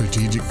risk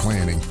strategic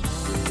planning.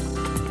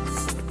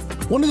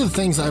 One of the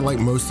things I like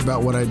most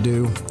about what I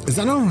do is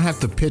I don't have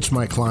to pitch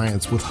my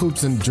clients with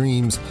hopes and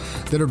dreams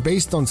that are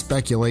based on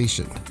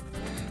speculation.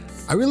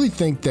 I really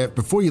think that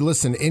before you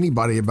listen to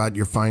anybody about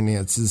your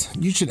finances,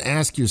 you should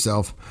ask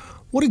yourself,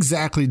 what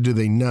exactly do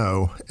they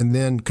know? And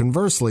then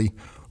conversely,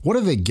 what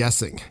are they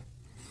guessing?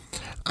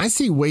 I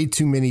see way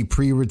too many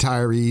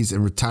pre-retirees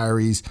and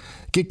retirees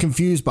get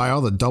confused by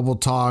all the double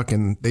talk,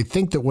 and they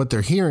think that what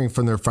they're hearing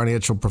from their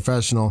financial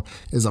professional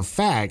is a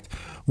fact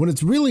when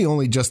it's really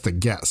only just a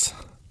guess.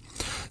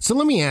 So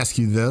let me ask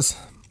you this.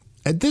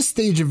 At this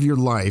stage of your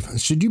life,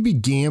 should you be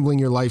gambling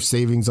your life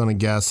savings on a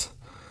guess?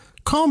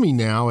 Call me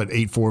now at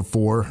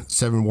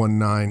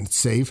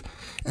 844-719-SAFE,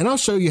 and I'll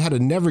show you how to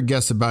never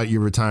guess about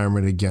your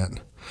retirement again.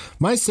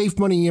 My Safe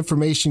Money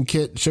information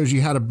kit shows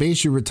you how to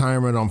base your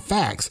retirement on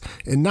facts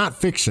and not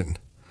fiction.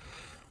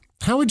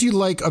 How would you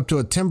like up to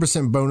a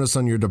 10% bonus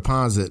on your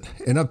deposit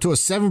and up to a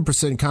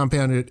 7%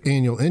 compounded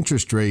annual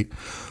interest rate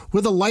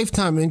with a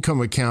lifetime income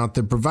account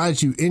that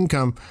provides you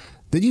income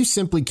that you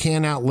simply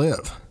can't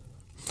outlive?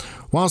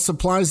 While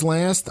supplies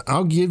last,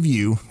 I'll give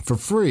you, for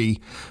free,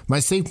 my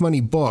Safe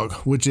Money book,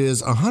 which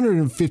is a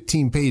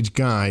 115-page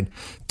guide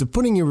to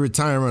putting your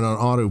retirement on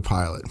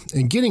autopilot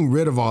and getting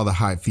rid of all the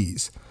high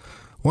fees.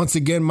 Once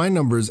again, my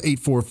number is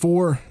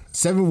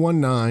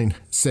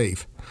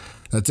 844-719-SAFE.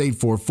 That's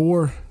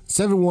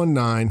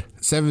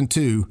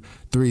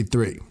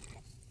 844-719-7233.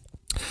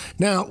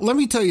 Now, let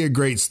me tell you a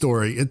great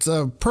story. It's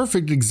a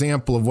perfect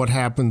example of what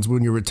happens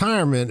when your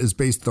retirement is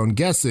based on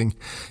guessing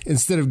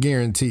instead of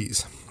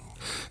guarantees.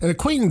 An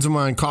acquaintance of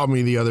mine called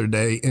me the other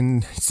day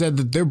and said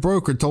that their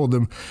broker told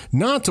them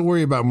not to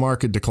worry about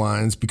market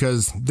declines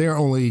because they're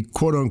only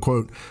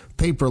quote-unquote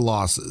paper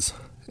losses.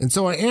 And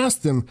so I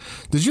asked them,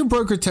 does your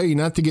broker tell you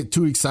not to get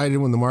too excited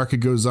when the market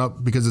goes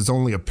up because it's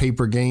only a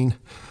paper gain?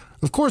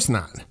 Of course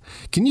not.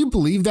 Can you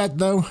believe that,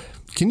 though?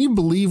 Can you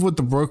believe what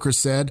the broker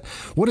said?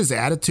 What his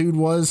attitude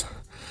was?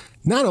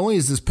 Not only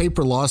is this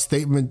paper loss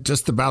statement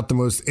just about the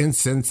most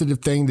insensitive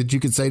thing that you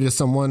could say to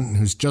someone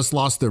who's just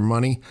lost their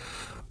money,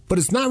 but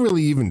it's not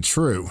really even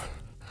true.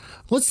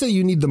 Let's say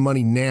you need the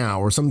money now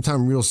or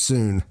sometime real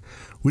soon.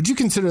 Would you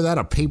consider that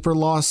a paper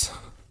loss?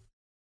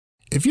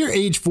 If you're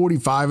age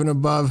 45 and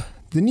above,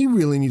 then you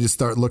really need to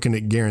start looking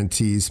at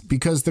guarantees,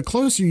 because the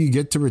closer you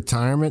get to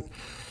retirement,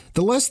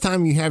 the less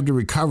time you have to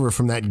recover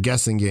from that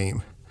guessing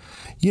game.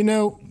 You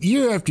know,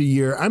 year after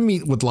year, I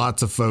meet with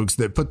lots of folks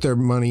that put their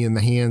money in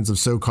the hands of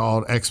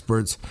so-called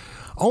experts,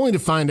 only to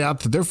find out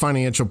that their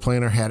financial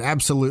planner had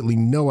absolutely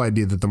no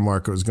idea that the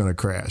market was going to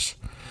crash.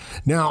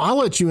 Now, I'll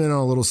let you in on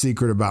a little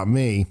secret about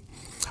me.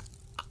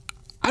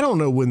 I don't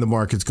know when the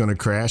market's going to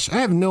crash. I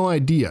have no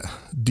idea.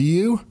 Do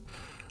you?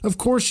 Of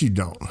course you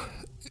don't.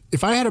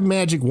 If I had a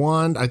magic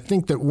wand, I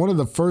think that one of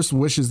the first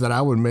wishes that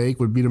I would make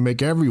would be to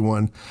make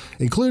everyone,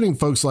 including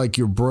folks like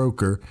your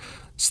broker,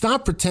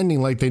 stop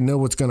pretending like they know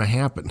what's going to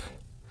happen.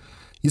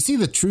 You see,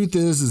 the truth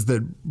is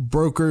that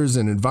brokers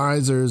and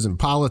advisors and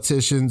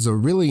politicians, or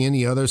really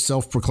any other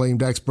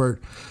self-proclaimed expert,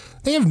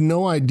 they have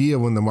no idea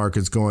when the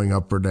market's going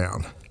up or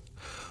down.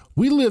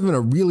 We live in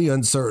a really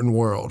uncertain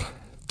world.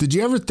 Did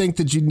you ever think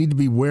that you'd need to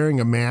be wearing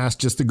a mask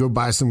just to go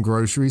buy some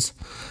groceries?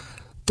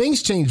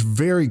 Things change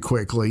very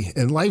quickly,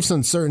 and life's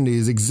uncertainty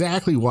is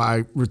exactly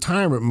why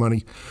retirement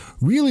money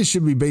really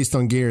should be based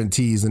on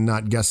guarantees and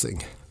not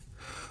guessing.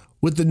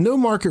 With the no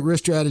market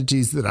risk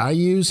strategies that I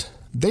use,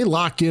 they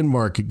lock in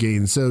market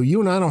gains, so you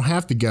and I don't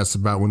have to guess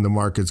about when the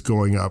market's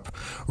going up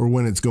or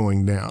when it's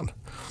going down.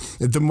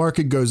 If the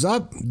market goes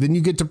up, then you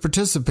get to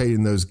participate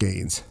in those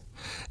gains.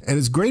 And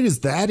as great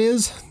as that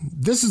is,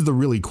 this is the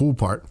really cool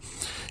part.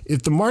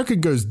 If the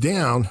market goes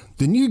down,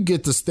 then you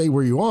get to stay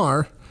where you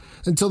are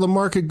until the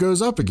market goes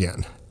up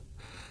again.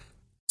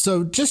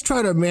 So just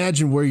try to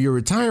imagine where your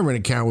retirement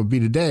account would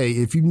be today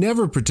if you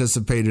never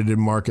participated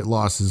in market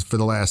losses for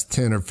the last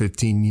 10 or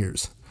 15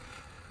 years.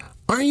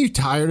 Aren't you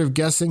tired of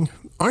guessing?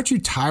 Aren't you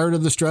tired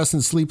of the stress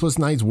and sleepless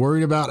nights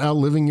worried about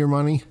outliving your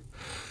money?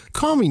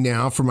 Call me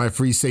now for my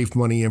free Safe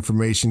Money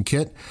information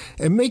kit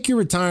and make your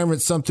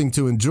retirement something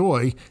to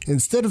enjoy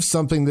instead of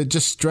something that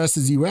just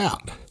stresses you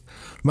out.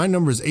 My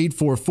number is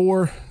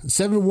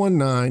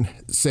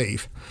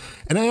 844-719-SAFE.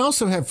 And I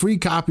also have free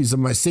copies of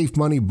my Safe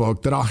Money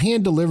book that I'll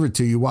hand deliver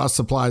to you while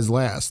supplies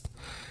last.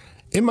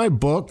 In my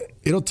book,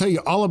 it'll tell you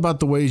all about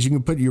the ways you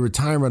can put your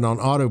retirement on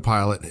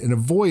autopilot and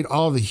avoid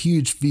all the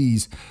huge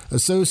fees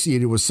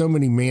associated with so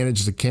many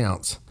managed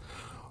accounts.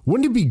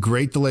 Wouldn't it be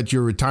great to let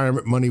your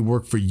retirement money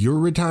work for your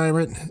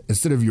retirement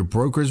instead of your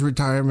broker's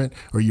retirement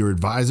or your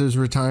advisor's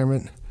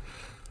retirement?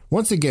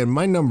 Once again,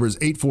 my number is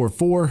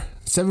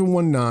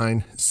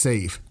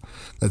 844-719-SAFE.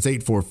 That's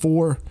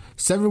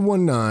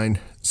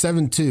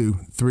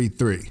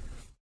 844-719-7233.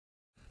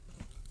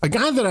 A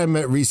guy that I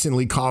met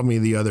recently called me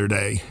the other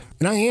day,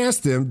 and I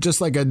asked him,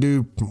 just like I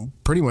do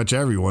pretty much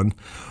everyone,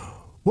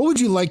 what would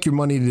you like your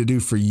money to do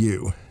for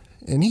you?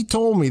 And he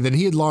told me that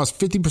he had lost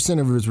 50%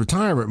 of his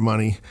retirement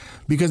money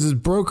because his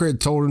broker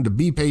had told him to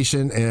be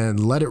patient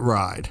and let it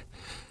ride.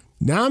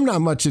 Now, I'm not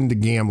much into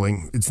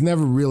gambling. It's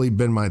never really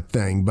been my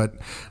thing, but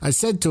I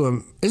said to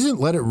him, isn't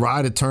let it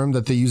ride a term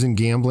that they use in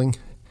gambling?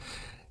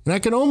 And I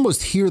could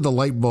almost hear the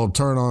light bulb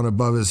turn on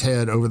above his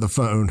head over the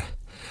phone.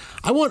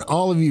 I want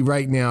all of you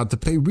right now to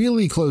pay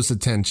really close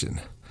attention.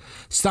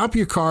 Stop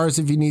your cars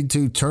if you need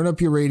to, turn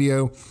up your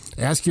radio,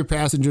 ask your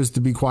passengers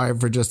to be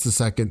quiet for just a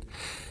second.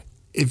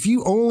 If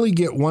you only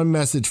get one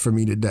message from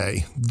me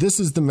today, this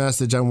is the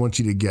message I want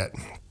you to get.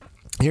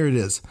 Here it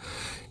is.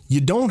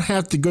 You don't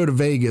have to go to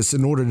Vegas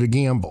in order to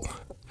gamble.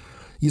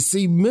 You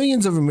see,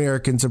 millions of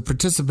Americans are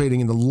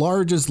participating in the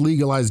largest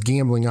legalized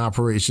gambling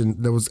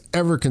operation that was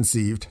ever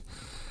conceived.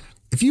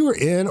 If you are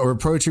in or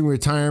approaching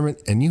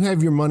retirement and you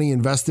have your money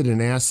invested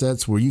in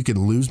assets where you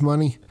can lose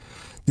money,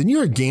 then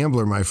you're a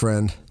gambler, my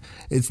friend.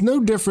 It's no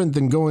different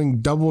than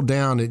going double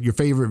down at your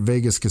favorite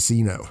Vegas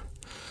casino.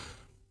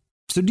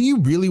 So do you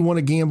really want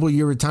to gamble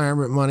your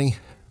retirement money?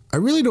 I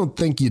really don't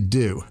think you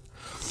do.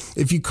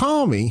 If you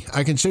call me,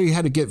 I can show you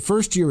how to get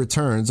first-year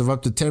returns of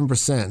up to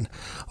 10%,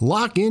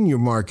 lock in your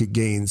market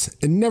gains,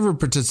 and never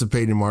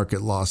participate in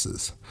market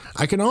losses.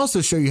 I can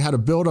also show you how to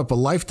build up a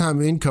lifetime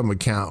income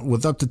account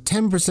with up to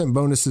 10%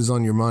 bonuses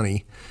on your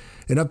money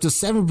and up to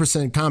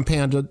 7%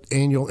 compounded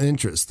annual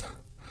interest.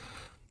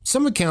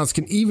 Some accounts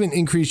can even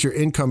increase your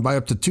income by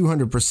up to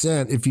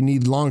 200% if you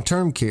need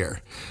long-term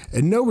care,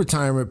 and no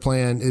retirement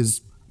plan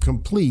is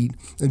complete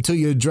until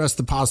you address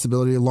the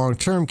possibility of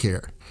long-term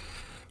care.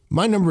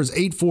 My number is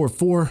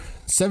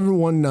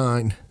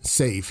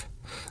 844-719-SAFE.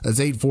 That's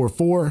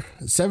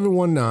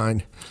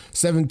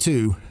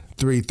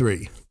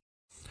 844-719-7233.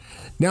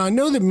 Now, I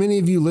know that many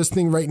of you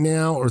listening right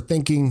now are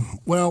thinking,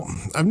 well,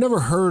 I've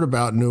never heard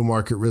about no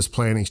market risk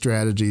planning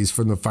strategies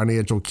from the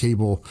financial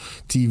cable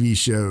TV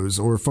shows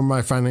or from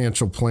my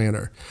financial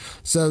planner.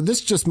 So this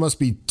just must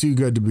be too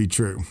good to be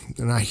true.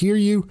 And I hear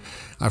you.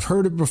 I've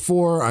heard it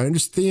before. I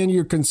understand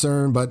your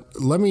concern, but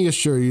let me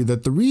assure you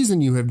that the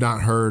reason you have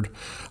not heard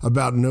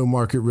about no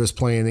market risk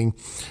planning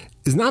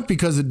is not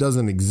because it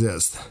doesn't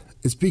exist.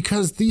 It's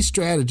because these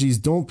strategies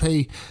don't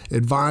pay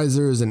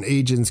advisors and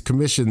agents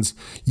commissions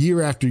year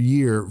after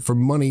year for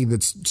money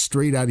that's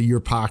straight out of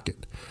your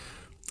pocket.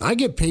 I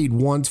get paid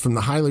once from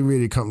the highly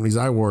rated companies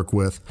I work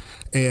with,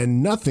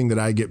 and nothing that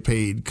I get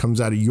paid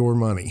comes out of your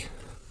money.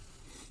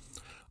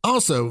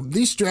 Also,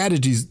 these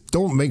strategies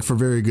don't make for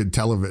very good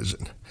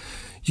television.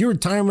 Your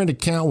retirement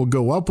account will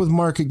go up with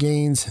market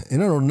gains,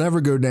 and it'll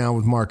never go down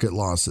with market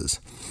losses.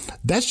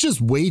 That's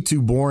just way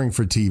too boring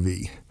for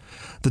TV.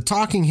 The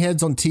talking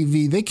heads on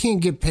TV, they can't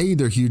get paid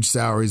their huge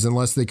salaries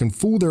unless they can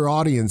fool their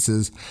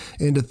audiences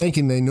into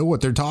thinking they know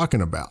what they're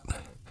talking about.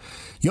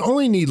 You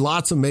only need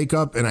lots of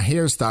makeup and a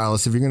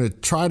hairstylist if you're going to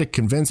try to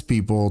convince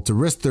people to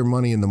risk their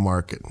money in the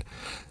market.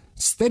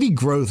 Steady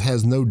growth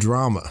has no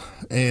drama,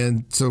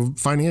 and so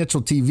financial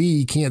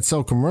TV can't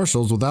sell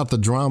commercials without the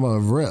drama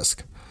of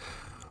risk.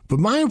 But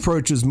my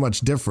approach is much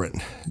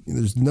different.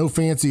 There's no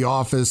fancy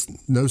office,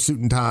 no suit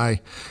and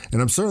tie,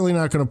 and I'm certainly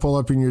not going to pull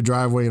up in your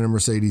driveway in a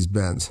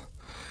Mercedes-Benz.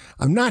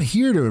 I'm not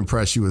here to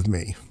impress you with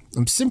me.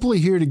 I'm simply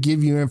here to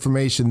give you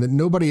information that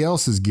nobody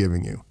else is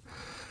giving you.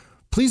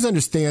 Please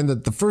understand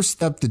that the first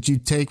step that you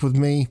take with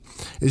me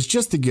is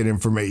just to get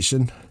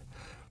information.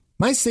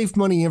 My Safe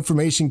Money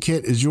Information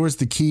Kit is yours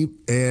to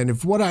keep, and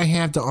if what I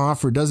have to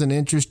offer doesn't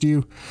interest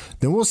you,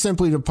 then we'll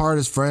simply depart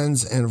as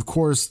friends, and of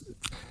course,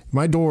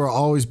 my door will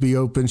always be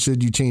open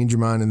should you change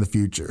your mind in the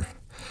future.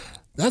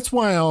 That's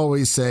why I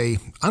always say,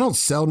 I don't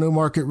sell no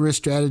market risk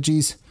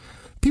strategies.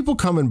 People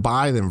come and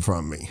buy them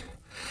from me.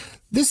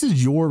 This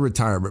is your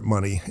retirement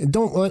money, and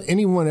don't let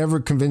anyone ever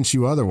convince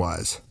you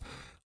otherwise.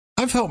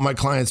 I've helped my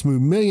clients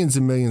move millions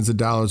and millions of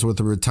dollars worth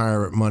of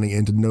retirement money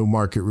into no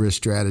market risk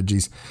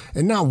strategies,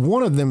 and not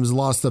one of them has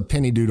lost a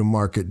penny due to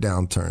market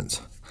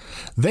downturns.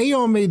 They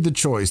all made the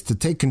choice to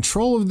take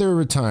control of their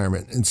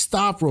retirement and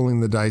stop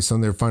rolling the dice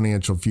on their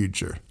financial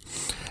future.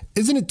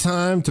 Isn't it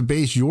time to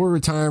base your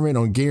retirement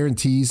on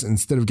guarantees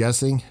instead of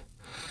guessing?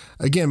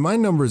 Again, my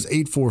number is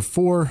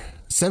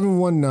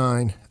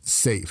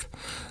 844-719-SAFE.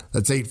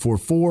 That's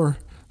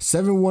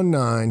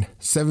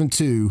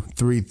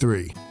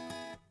 844-719-7233.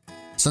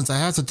 Since I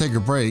have to take a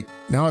break,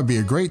 now would be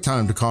a great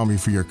time to call me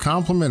for your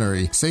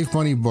complimentary Safe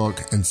Money book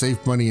and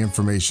Safe Money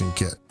Information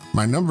Kit.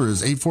 My number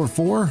is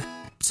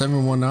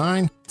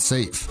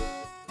 844-719-SAFE.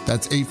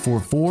 That's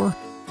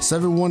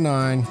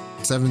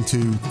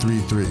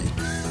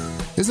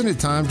 844-719-7233. Isn't it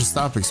time to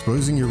stop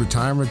exposing your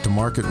retirement to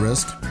market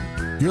risk?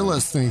 You're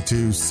listening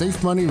to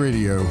Safe Money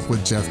Radio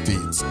with Jeff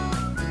Dietz.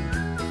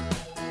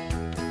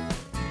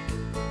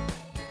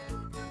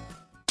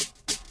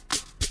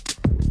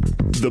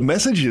 The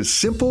message is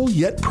simple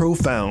yet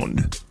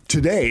profound.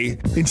 Today,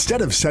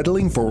 instead of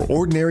settling for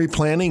ordinary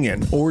planning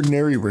and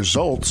ordinary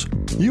results,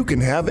 you can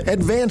have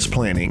advanced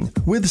planning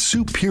with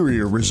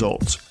superior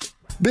results.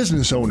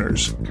 Business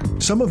owners,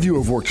 some of you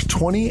have worked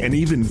 20 and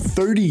even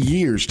 30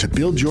 years to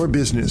build your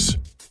business.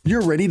 You're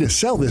ready to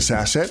sell this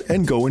asset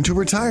and go into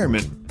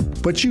retirement,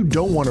 but you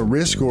don't want to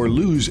risk or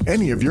lose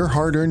any of your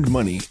hard-earned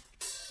money.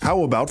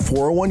 How about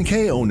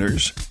 401k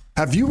owners?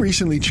 Have you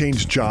recently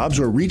changed jobs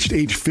or reached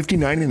age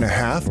 59 and a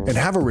half and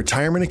have a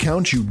retirement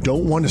account you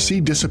don't want to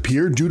see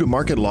disappear due to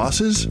market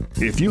losses?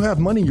 If you have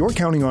money you're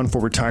counting on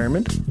for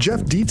retirement,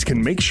 Jeff Dietz can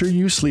make sure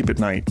you sleep at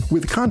night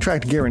with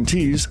contract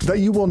guarantees that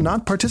you will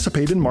not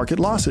participate in market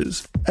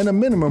losses and a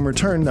minimum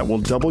return that will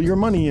double your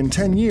money in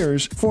 10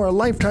 years for a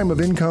lifetime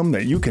of income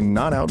that you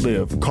cannot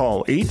outlive.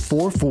 Call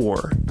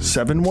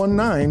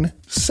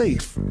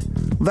 844-719-SAFE.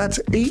 That's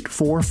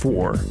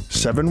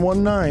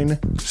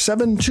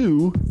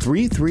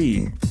 844-719-7233.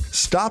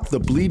 Stop the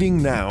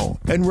bleeding now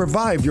and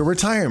revive your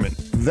retirement.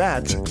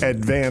 That's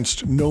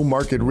advanced no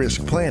market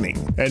risk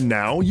planning. And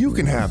now you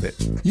can have it.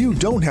 You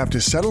don't have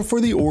to settle for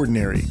the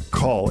ordinary.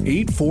 Call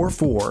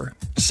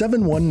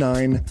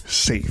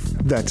 844-719-SAFE.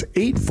 That's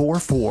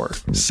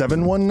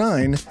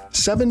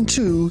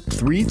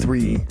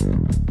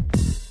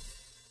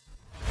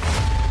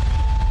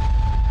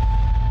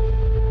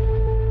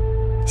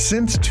 844-719-7233.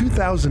 Since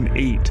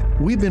 2008,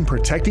 we've been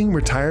protecting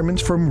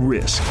retirements from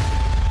risk.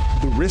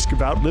 The risk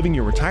of outliving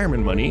your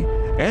retirement money,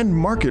 and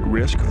market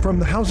risk from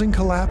the housing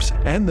collapse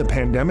and the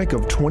pandemic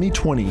of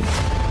 2020.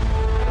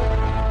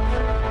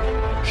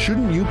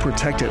 Shouldn't you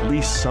protect at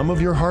least some of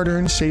your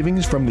hard-earned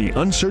savings from the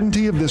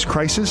uncertainty of this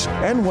crisis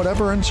and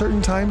whatever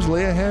uncertain times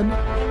lay ahead?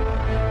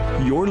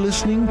 You're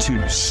listening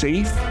to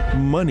Safe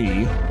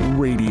Money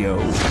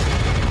Radio.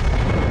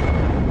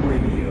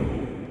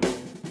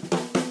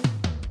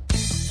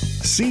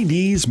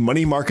 CDs,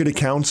 money market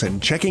accounts,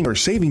 and checking or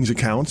savings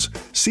accounts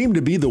seem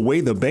to be the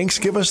way the banks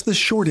give us the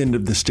short end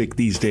of the stick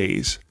these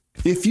days.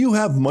 If you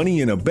have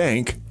money in a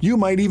bank, you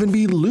might even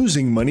be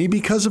losing money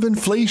because of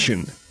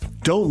inflation.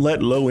 Don't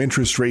let low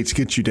interest rates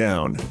get you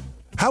down.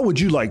 How would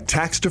you like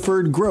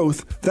tax-deferred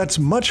growth that's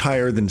much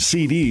higher than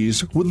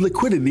CDs with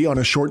liquidity on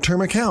a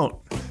short-term account?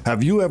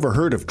 Have you ever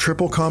heard of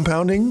triple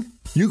compounding?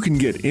 You can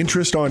get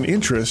interest on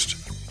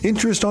interest,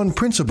 interest on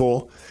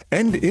principal,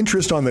 and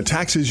interest on the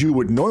taxes you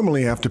would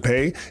normally have to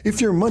pay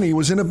if your money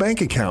was in a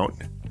bank account.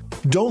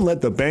 Don't let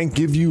the bank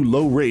give you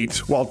low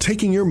rates while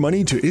taking your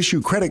money to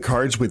issue credit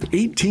cards with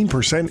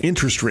 18%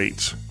 interest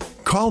rates.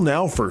 Call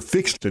now for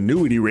fixed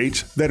annuity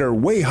rates that are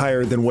way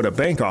higher than what a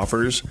bank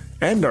offers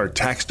and are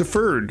tax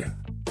deferred.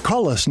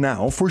 Call us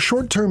now for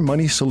short-term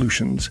money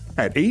solutions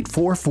at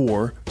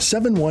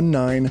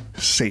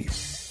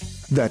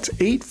 844-719-SAFE. That's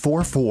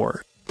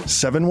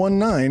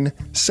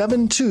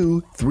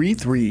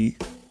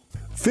 844-719-7233.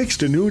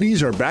 Fixed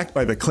annuities are backed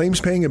by the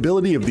claims-paying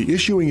ability of the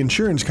issuing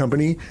insurance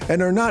company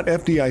and are not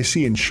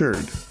FDIC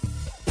insured.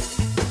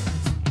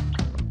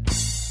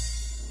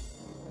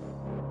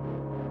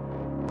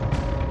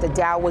 The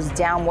Dow was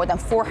down more than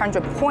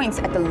 400 points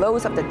at the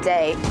lows of the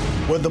day.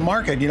 With the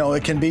market,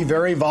 it can be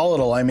very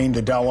volatile. I mean,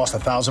 the Dow lost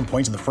 1,000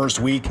 points in the first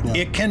week. Yeah.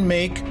 It can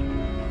make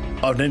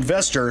an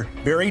investor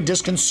very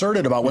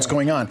disconcerted about what's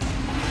going on.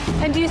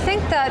 And do you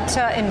think that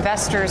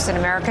investors and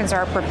Americans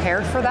are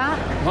prepared for that?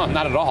 No,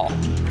 not at all.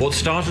 What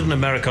started in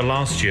America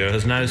last year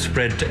has now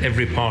spread to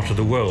every part of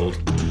the world.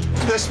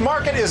 This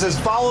market is as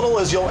volatile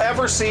as you'll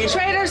ever see.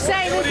 Traders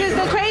say this is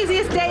the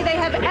craziest day they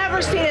have ever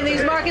seen in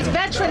these markets.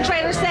 Veteran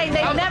traders say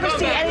they've never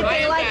seen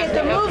anything like it.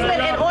 The movement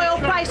in oil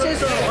prices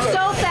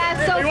so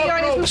fast, so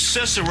furious.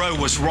 Cicero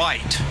was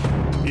right.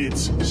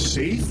 It's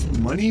Safe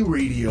Money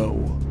Radio.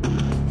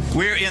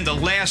 We're in the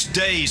last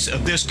days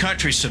of this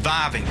country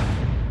surviving.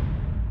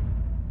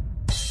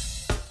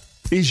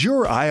 Is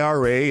your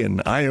IRA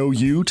an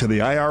IOU to the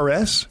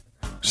IRS?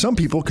 Some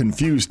people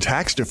confuse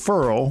tax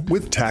deferral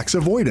with tax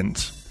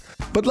avoidance.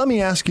 But let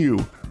me ask you,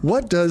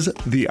 what does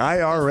the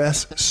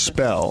IRS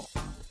spell?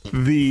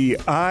 The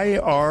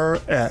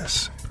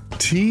IRS.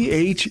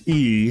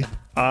 THEIRS.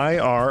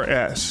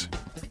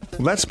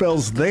 That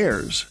spells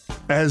theirs,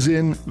 as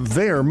in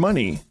their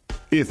money.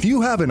 If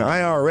you have an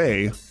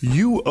IRA,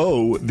 you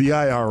owe the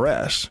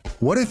IRS.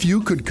 What if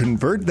you could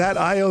convert that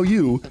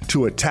IOU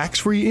to a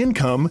tax-free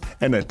income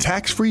and a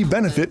tax-free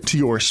benefit to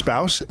your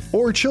spouse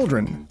or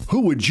children?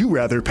 Who would you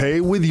rather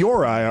pay with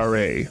your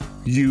IRA?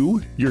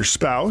 You, your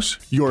spouse,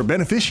 your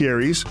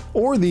beneficiaries,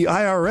 or the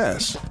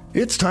IRS?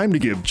 It's time to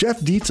give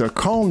Jeff Dietz a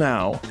call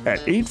now at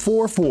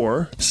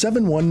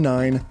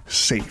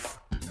 844-719-SAFE.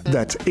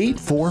 That's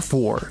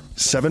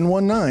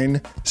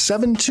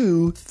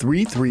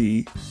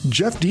 844-719-7233.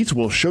 Jeff Dietz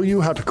will show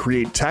you how to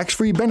create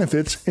tax-free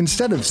benefits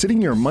instead of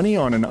sitting your money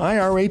on an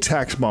IRA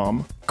tax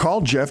bomb.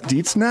 Call Jeff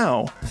Dietz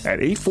now at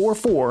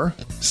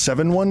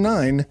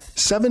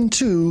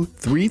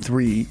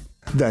 844-719-7233.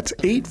 That's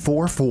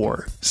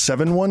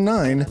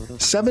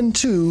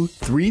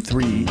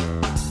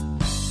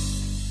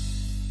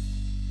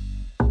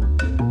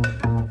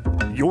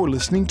 844-719-7233. You're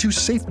listening to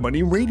Safe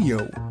Money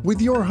Radio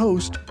with your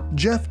host,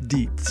 Jeff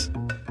Dietz.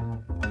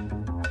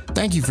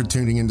 Thank you for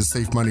tuning into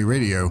Safe Money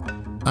Radio.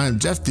 I am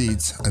Jeff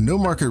Dietz, a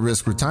no-market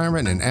risk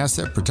retirement and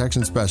asset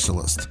protection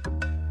specialist.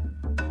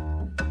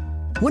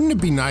 Wouldn't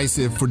it be nice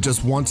if for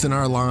just once in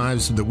our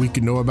lives that we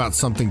could know about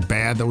something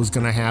bad that was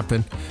going to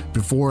happen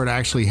before it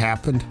actually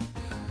happened?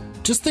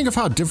 Just think of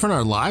how different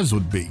our lives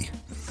would be.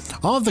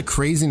 All of the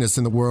craziness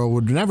in the world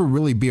would never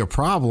really be a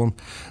problem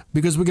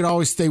because we could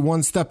always stay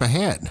one step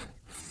ahead.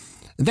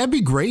 That'd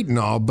be great and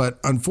all, but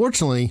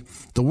unfortunately,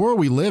 the world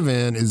we live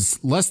in is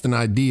less than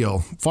ideal,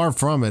 far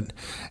from it.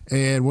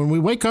 And when we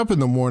wake up in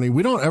the morning,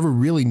 we don't ever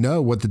really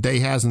know what the day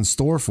has in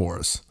store for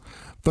us.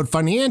 But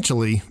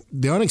financially,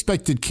 the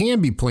unexpected can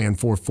be planned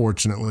for,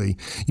 fortunately,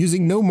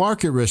 using no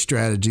market risk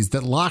strategies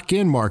that lock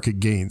in market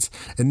gains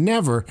and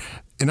never,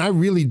 and I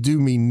really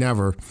do mean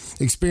never,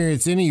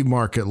 experience any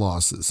market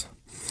losses.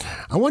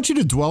 I want you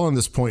to dwell on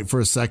this point for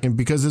a second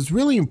because it's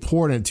really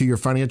important to your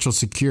financial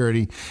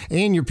security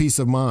and your peace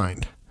of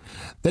mind.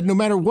 That no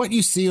matter what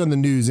you see on the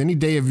news any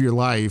day of your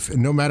life,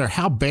 and no matter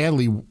how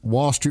badly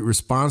Wall Street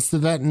responds to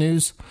that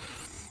news,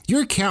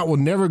 your account will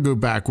never go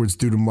backwards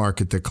due to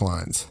market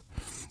declines.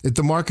 If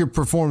the market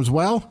performs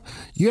well,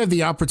 you have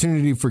the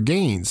opportunity for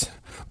gains.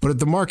 But if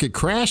the market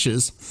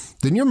crashes,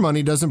 then your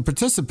money doesn't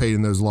participate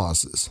in those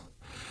losses.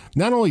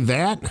 Not only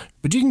that,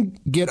 but you can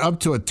get up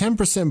to a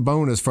 10%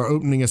 bonus for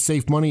opening a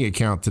Safe Money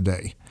account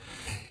today.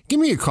 Give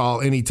me a call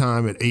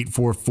anytime at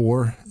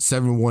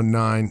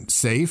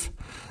 844-719-SAFE.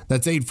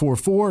 That's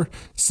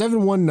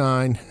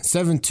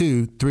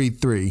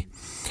 844-719-7233.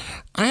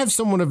 I have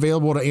someone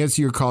available to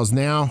answer your calls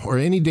now or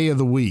any day of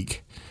the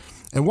week.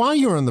 And while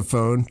you're on the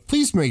phone,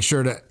 please make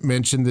sure to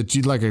mention that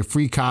you'd like a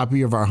free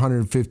copy of our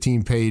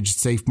 115-page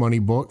Safe Money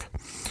book.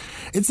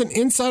 It's an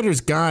insider's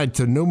guide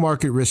to no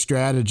market risk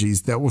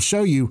strategies that will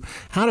show you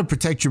how to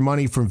protect your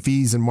money from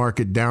fees and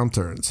market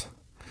downturns.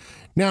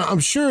 Now, I'm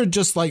sure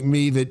just like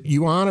me that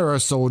you honor our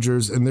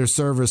soldiers and their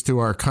service to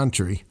our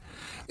country.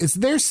 It's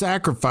their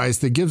sacrifice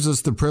that gives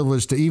us the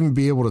privilege to even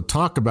be able to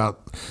talk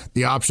about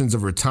the options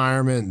of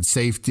retirement and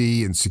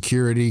safety and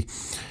security.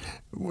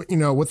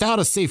 Without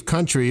a safe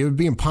country, it would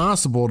be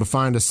impossible to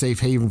find a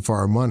safe haven for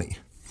our money.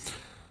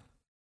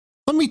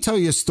 Let me tell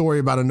you a story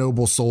about a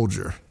noble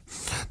soldier.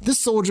 This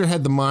soldier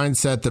had the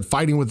mindset that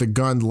fighting with a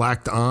gun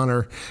lacked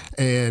honor,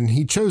 and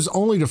he chose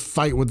only to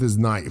fight with his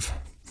knife.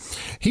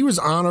 He was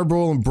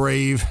honorable and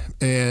brave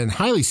and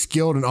highly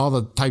skilled in all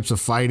the types of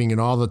fighting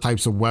and all the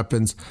types of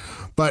weapons,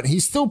 but he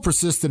still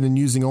persisted in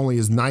using only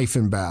his knife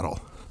in battle.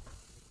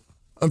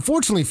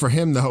 Unfortunately for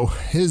him, though,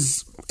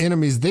 his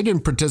enemies, they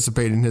didn't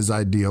participate in his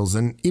ideals,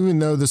 and even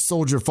though the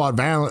soldier fought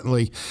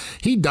valiantly,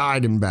 he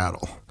died in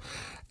battle.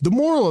 The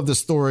moral of the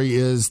story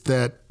is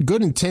that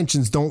good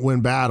intentions don't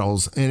win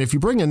battles, and if you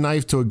bring a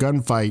knife to a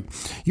gunfight,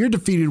 you're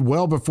defeated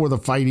well before the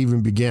fight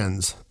even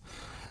begins.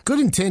 Good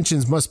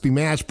intentions must be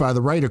matched by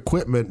the right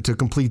equipment to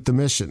complete the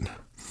mission.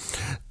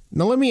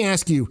 Now let me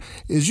ask you,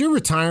 is your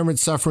retirement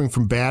suffering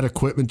from bad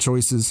equipment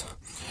choices?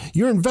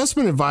 Your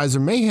investment advisor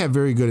may have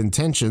very good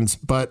intentions,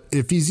 but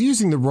if he's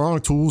using the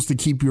wrong tools to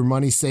keep your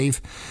money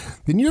safe,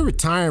 then your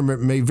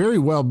retirement may very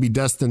well be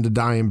destined to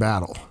die in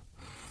battle.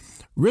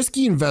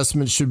 Risky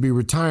investments should be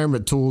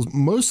retirement tools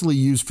mostly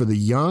used for the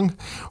young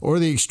or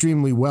the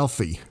extremely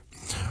wealthy.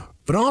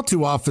 But all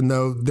too often,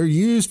 though, they're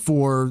used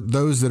for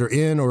those that are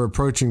in or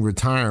approaching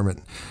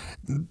retirement.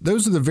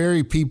 Those are the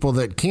very people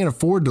that can't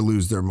afford to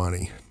lose their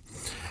money.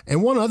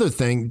 And one other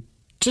thing,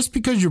 just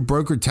because your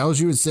broker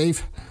tells you it's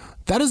safe,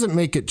 that doesn't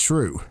make it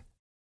true.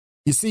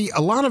 You see,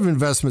 a lot of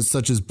investments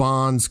such as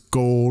bonds,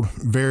 gold,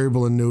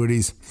 variable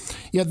annuities,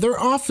 they're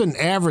often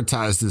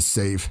advertised as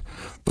safe,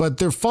 but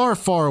they're far,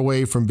 far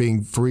away from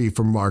being free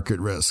from market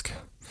risk.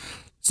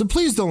 So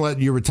please don't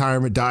let your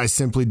retirement die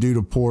simply due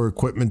to poor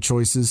equipment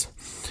choices.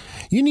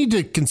 You need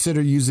to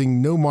consider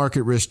using no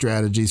market risk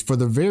strategies for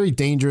the very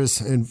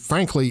dangerous and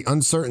frankly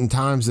uncertain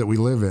times that we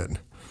live in.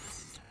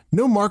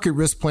 No market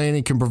risk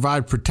planning can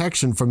provide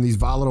protection from these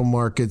volatile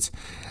markets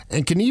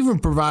and can even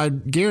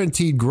provide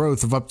guaranteed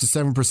growth of up to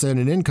 7%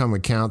 in income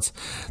accounts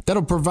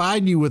that'll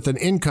provide you with an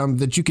income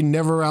that you can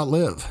never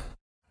outlive.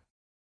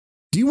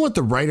 Do you want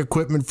the right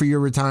equipment for your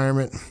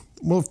retirement?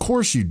 Well, of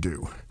course you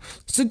do.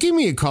 So give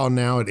me a call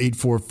now at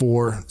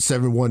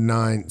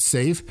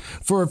 844-719-SAFE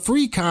for a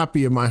free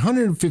copy of my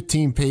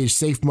 115-page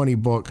Safe Money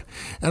book,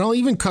 and I'll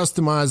even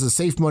customize a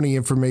Safe Money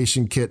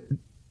information kit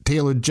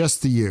tailored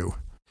just to you.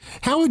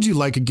 How would you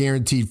like a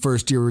guaranteed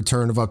first-year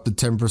return of up to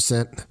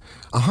 10%,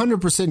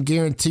 100%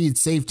 guaranteed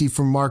safety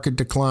from market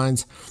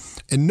declines,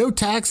 and no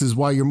taxes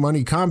while your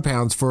money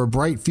compounds for a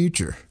bright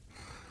future?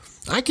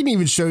 I can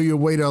even show you a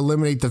way to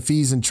eliminate the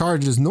fees and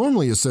charges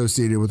normally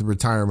associated with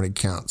retirement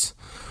accounts.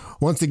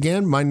 Once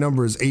again, my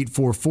number is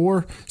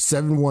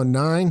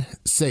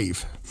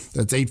 844-719-SAFE.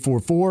 That's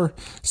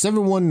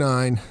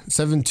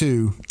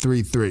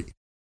 844-719-7233.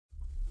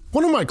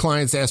 One of my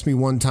clients asked me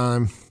one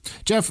time,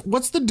 Jeff,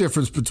 what's the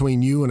difference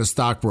between you and a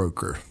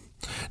stockbroker?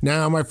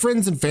 Now, my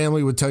friends and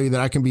family would tell you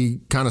that I can be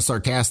kind of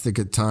sarcastic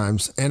at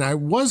times, and I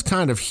was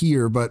kind of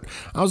here, but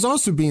I was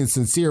also being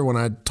sincere when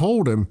I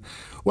told him,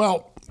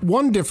 well,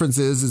 one difference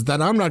is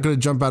that I'm not going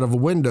to jump out of a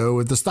window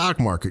if the stock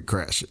market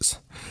crashes.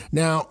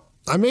 Now,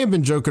 I may have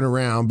been joking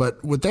around,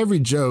 but with every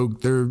joke,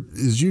 there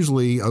is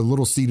usually a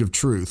little seed of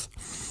truth.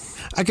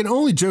 I can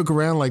only joke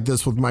around like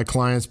this with my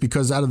clients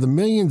because out of the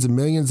millions and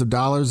millions of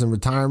dollars in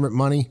retirement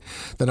money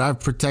that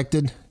I've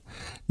protected,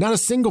 not a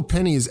single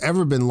penny has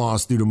ever been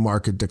lost due to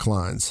market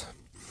declines.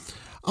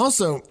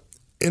 Also,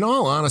 in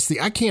all honesty,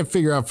 I can't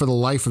figure out for the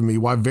life of me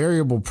why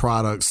variable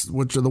products,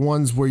 which are the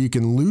ones where you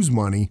can lose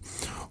money,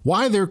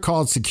 why they're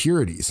called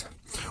securities.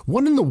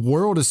 What in the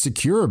world is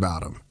secure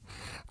about them?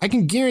 I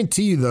can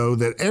guarantee you, though,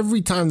 that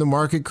every time the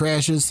market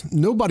crashes,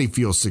 nobody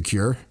feels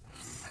secure.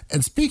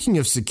 And speaking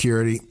of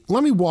security,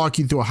 let me walk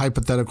you through a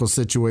hypothetical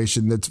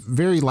situation that's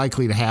very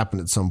likely to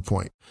happen at some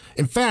point.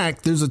 In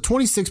fact, there's a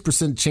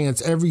 26%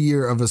 chance every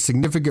year of a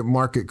significant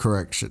market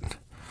correction.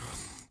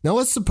 Now,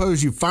 let's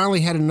suppose you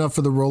finally had enough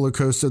of the roller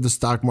coaster of the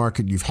stock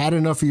market, you've had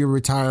enough of your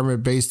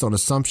retirement based on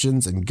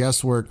assumptions and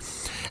guesswork,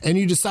 and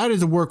you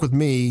decided to work with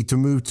me to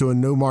move to a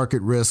no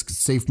market risk,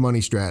 safe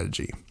money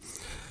strategy.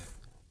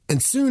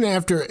 And soon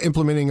after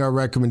implementing our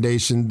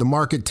recommendation, the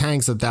market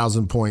tanks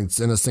 1,000 points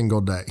in a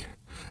single day.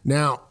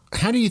 Now,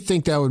 how do you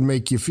think that would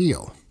make you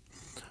feel?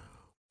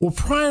 Well,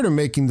 prior to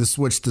making the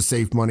switch to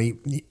safe money,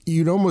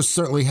 you'd almost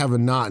certainly have a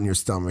knot in your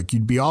stomach.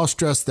 You'd be all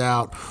stressed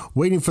out,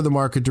 waiting for the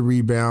market to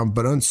rebound,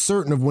 but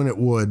uncertain of when it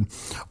would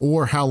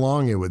or how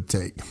long it would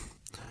take.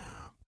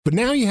 But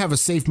now you have a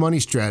safe money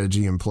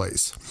strategy in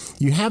place.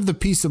 You have the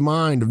peace of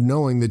mind of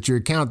knowing that your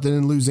account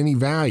didn't lose any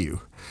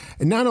value.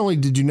 And not only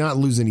did you not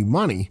lose any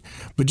money,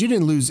 but you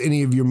didn't lose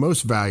any of your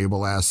most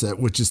valuable asset,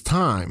 which is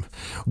time,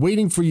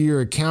 waiting for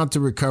your account to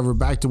recover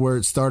back to where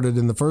it started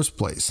in the first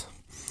place.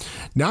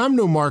 Now, I'm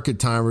no market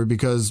timer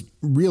because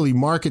really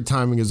market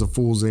timing is a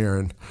fool's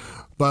errand.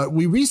 But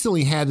we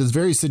recently had this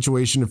very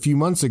situation a few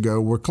months ago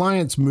where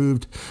clients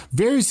moved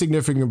very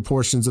significant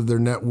portions of their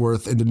net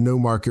worth into no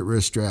market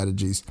risk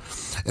strategies.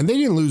 And they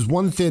didn't lose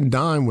one thin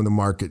dime when the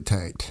market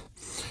tanked.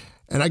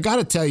 And I got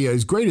to tell you,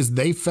 as great as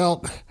they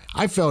felt,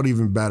 I felt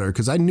even better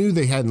because I knew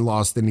they hadn't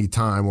lost any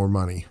time or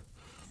money.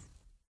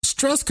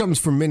 Stress comes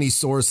from many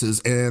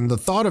sources, and the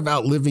thought of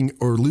outliving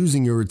or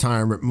losing your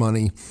retirement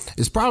money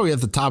is probably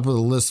at the top of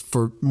the list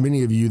for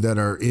many of you that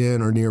are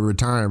in or near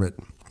retirement.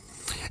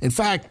 In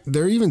fact,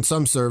 there are even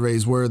some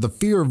surveys where the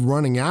fear of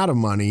running out of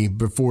money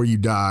before you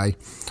die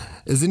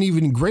is an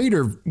even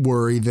greater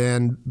worry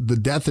than the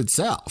death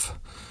itself.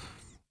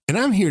 And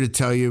I'm here to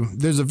tell you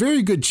there's a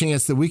very good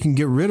chance that we can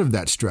get rid of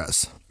that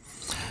stress.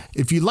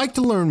 If you'd like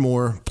to learn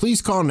more,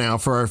 please call now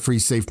for our free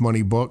Safe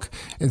Money book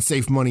and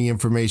Safe Money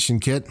information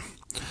kit.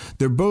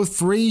 They're both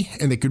free,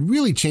 and they could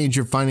really change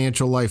your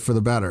financial life for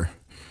the better.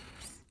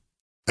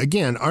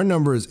 Again, our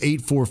number is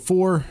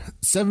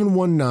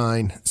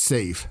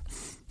 844-719-SAFE.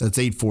 That's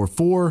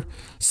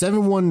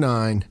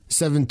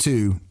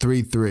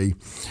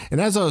 844-719-7233.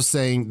 And as I was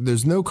saying,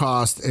 there's no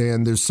cost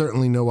and there's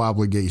certainly no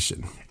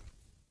obligation.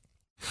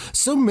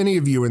 So many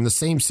of you are in the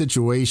same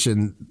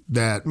situation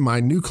that my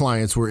new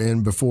clients were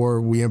in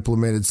before we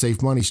implemented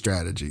Safe Money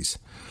strategies.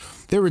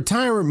 Their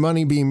retirement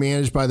money being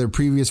managed by their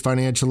previous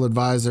financial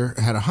advisor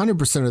had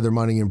 100% of their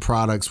money in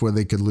products where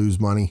they could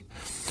lose money.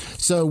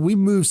 So we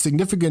moved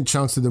significant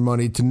chunks of their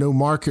money to no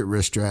market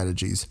risk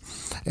strategies.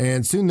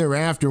 And soon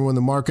thereafter, when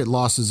the market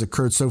losses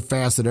occurred so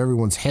fast that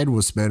everyone's head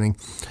was spinning,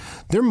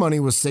 their money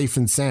was safe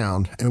and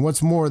sound. And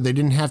what's more, they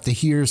didn't have to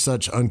hear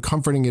such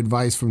uncomforting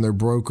advice from their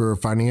broker or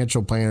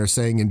financial planner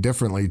saying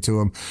indifferently to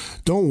them,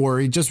 "Don't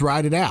worry, just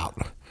ride it out."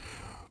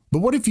 But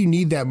what if you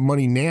need that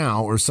money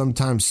now or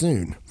sometime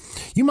soon?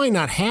 You might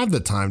not have the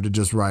time to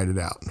just ride it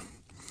out.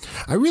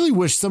 I really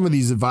wish some of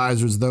these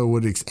advisors, though,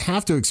 would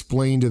have to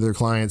explain to their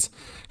clients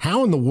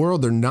how in the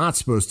world they're not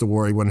supposed to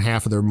worry when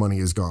half of their money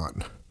is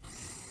gone.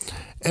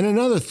 And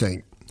another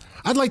thing,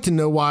 I'd like to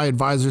know why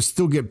advisors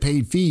still get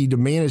paid fee to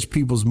manage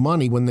people's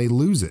money when they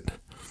lose it.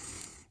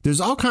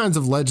 There's all kinds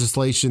of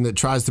legislation that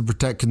tries to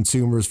protect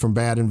consumers from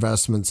bad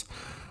investments,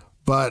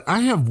 but I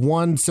have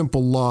one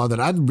simple law that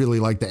I'd really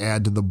like to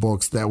add to the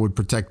books that would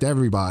protect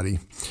everybody,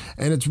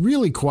 and it's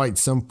really quite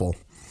simple.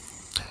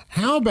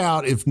 How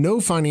about if no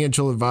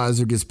financial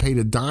advisor gets paid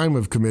a dime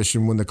of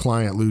commission when the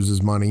client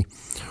loses money?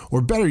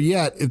 Or better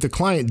yet, if the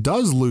client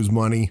does lose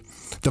money,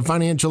 the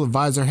financial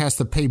advisor has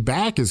to pay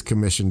back his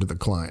commission to the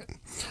client.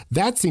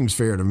 That seems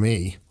fair to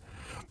me.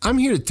 I'm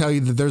here to tell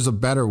you that there's a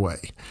better way.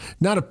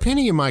 Not a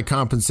penny of my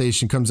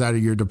compensation comes out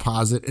of your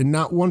deposit, and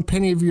not one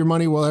penny of your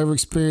money will ever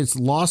experience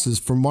losses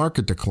from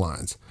market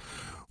declines.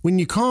 When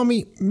you call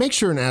me, make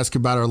sure and ask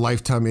about our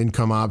lifetime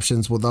income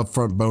options with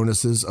upfront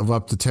bonuses of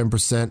up to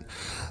 10%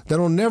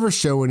 that'll never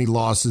show any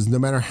losses no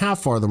matter how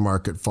far the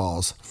market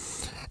falls,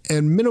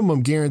 and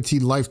minimum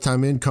guaranteed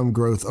lifetime income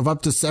growth of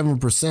up to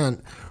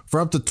 7% for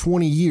up to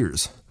 20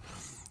 years.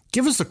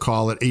 Give us a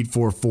call at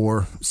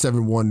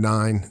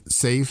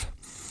 844-719-SAFE.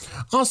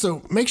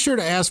 Also, make sure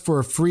to ask for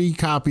a free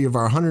copy of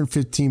our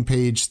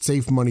 115-page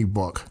Safe Money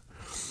book.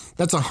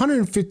 That's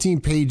 115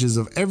 pages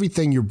of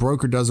everything your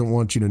broker doesn't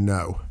want you to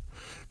know.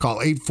 Call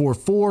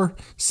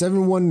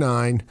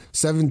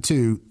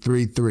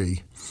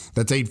 844-719-7233.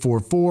 That's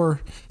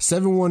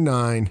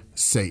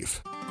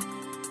 844-719-SAFE.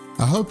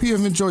 I hope you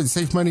have enjoyed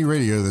Safe Money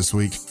Radio this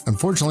week.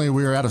 Unfortunately,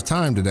 we are out of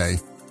time today.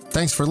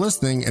 Thanks for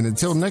listening, and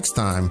until next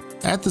time,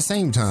 at the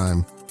same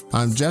time,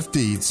 I'm Jeff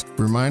Dietz,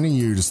 reminding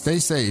you to stay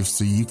safe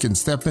so you can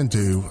step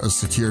into a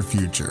secure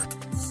future.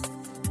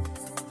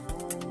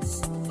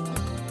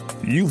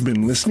 You've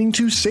been listening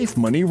to Safe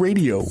Money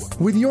Radio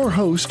with your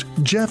host,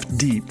 Jeff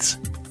Dietz.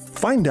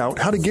 Find out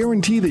how to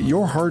guarantee that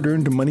your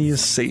hard-earned money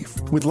is safe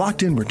with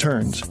locked-in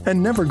returns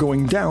and never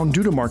going down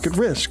due to market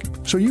risk,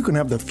 so you can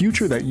have the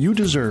future that you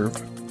deserve.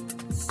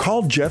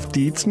 Call Jeff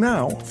Dietz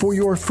now for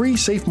your free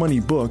Safe Money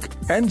book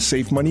and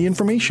Safe Money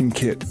information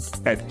kit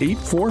at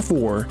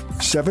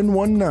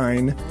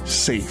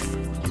 844-719-SAFE.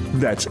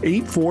 That's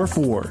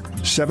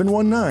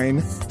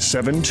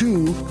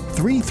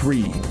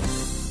 844-719-7233.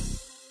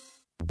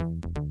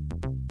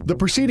 The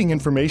preceding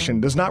information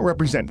does not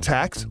represent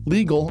tax,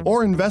 legal,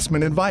 or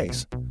investment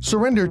advice.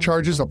 Surrender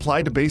charges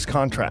apply to base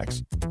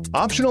contracts.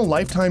 Optional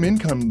lifetime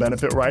income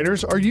benefit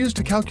riders are used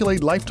to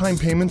calculate lifetime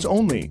payments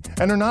only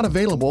and are not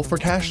available for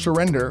cash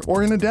surrender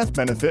or in a death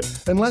benefit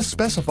unless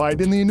specified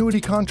in the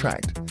annuity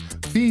contract.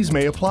 Fees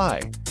may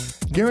apply.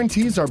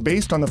 Guarantees are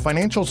based on the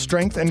financial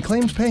strength and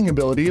claims paying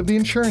ability of the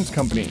insurance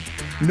company.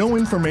 No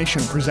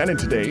information presented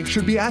today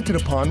should be acted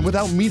upon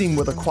without meeting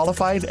with a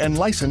qualified and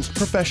licensed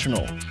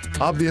professional.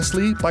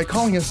 Obviously, by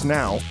calling us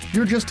now,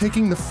 you're just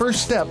taking the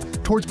first step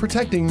towards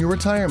protecting your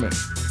retirement.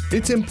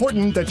 It's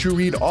important that you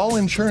read all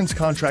insurance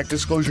contract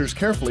disclosures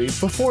carefully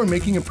before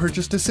making a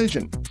purchase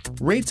decision.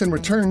 Rates and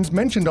returns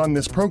mentioned on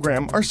this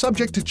program are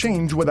subject to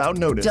change without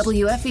notice.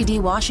 WFED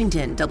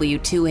Washington,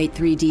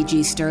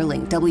 W283DG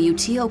Sterling,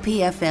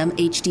 WTOP-FM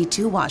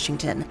HD2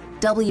 Washington,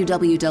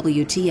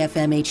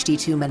 WWWT-FM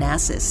HD2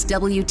 Manassas,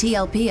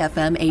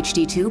 WTLP-FM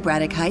HD2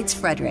 Braddock Heights,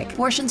 Frederick.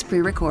 Portions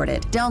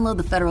pre-recorded. Download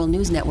the Federal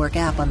News Network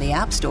app on the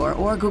App Store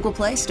or Google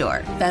Play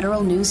Store.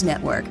 Federal News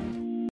Network.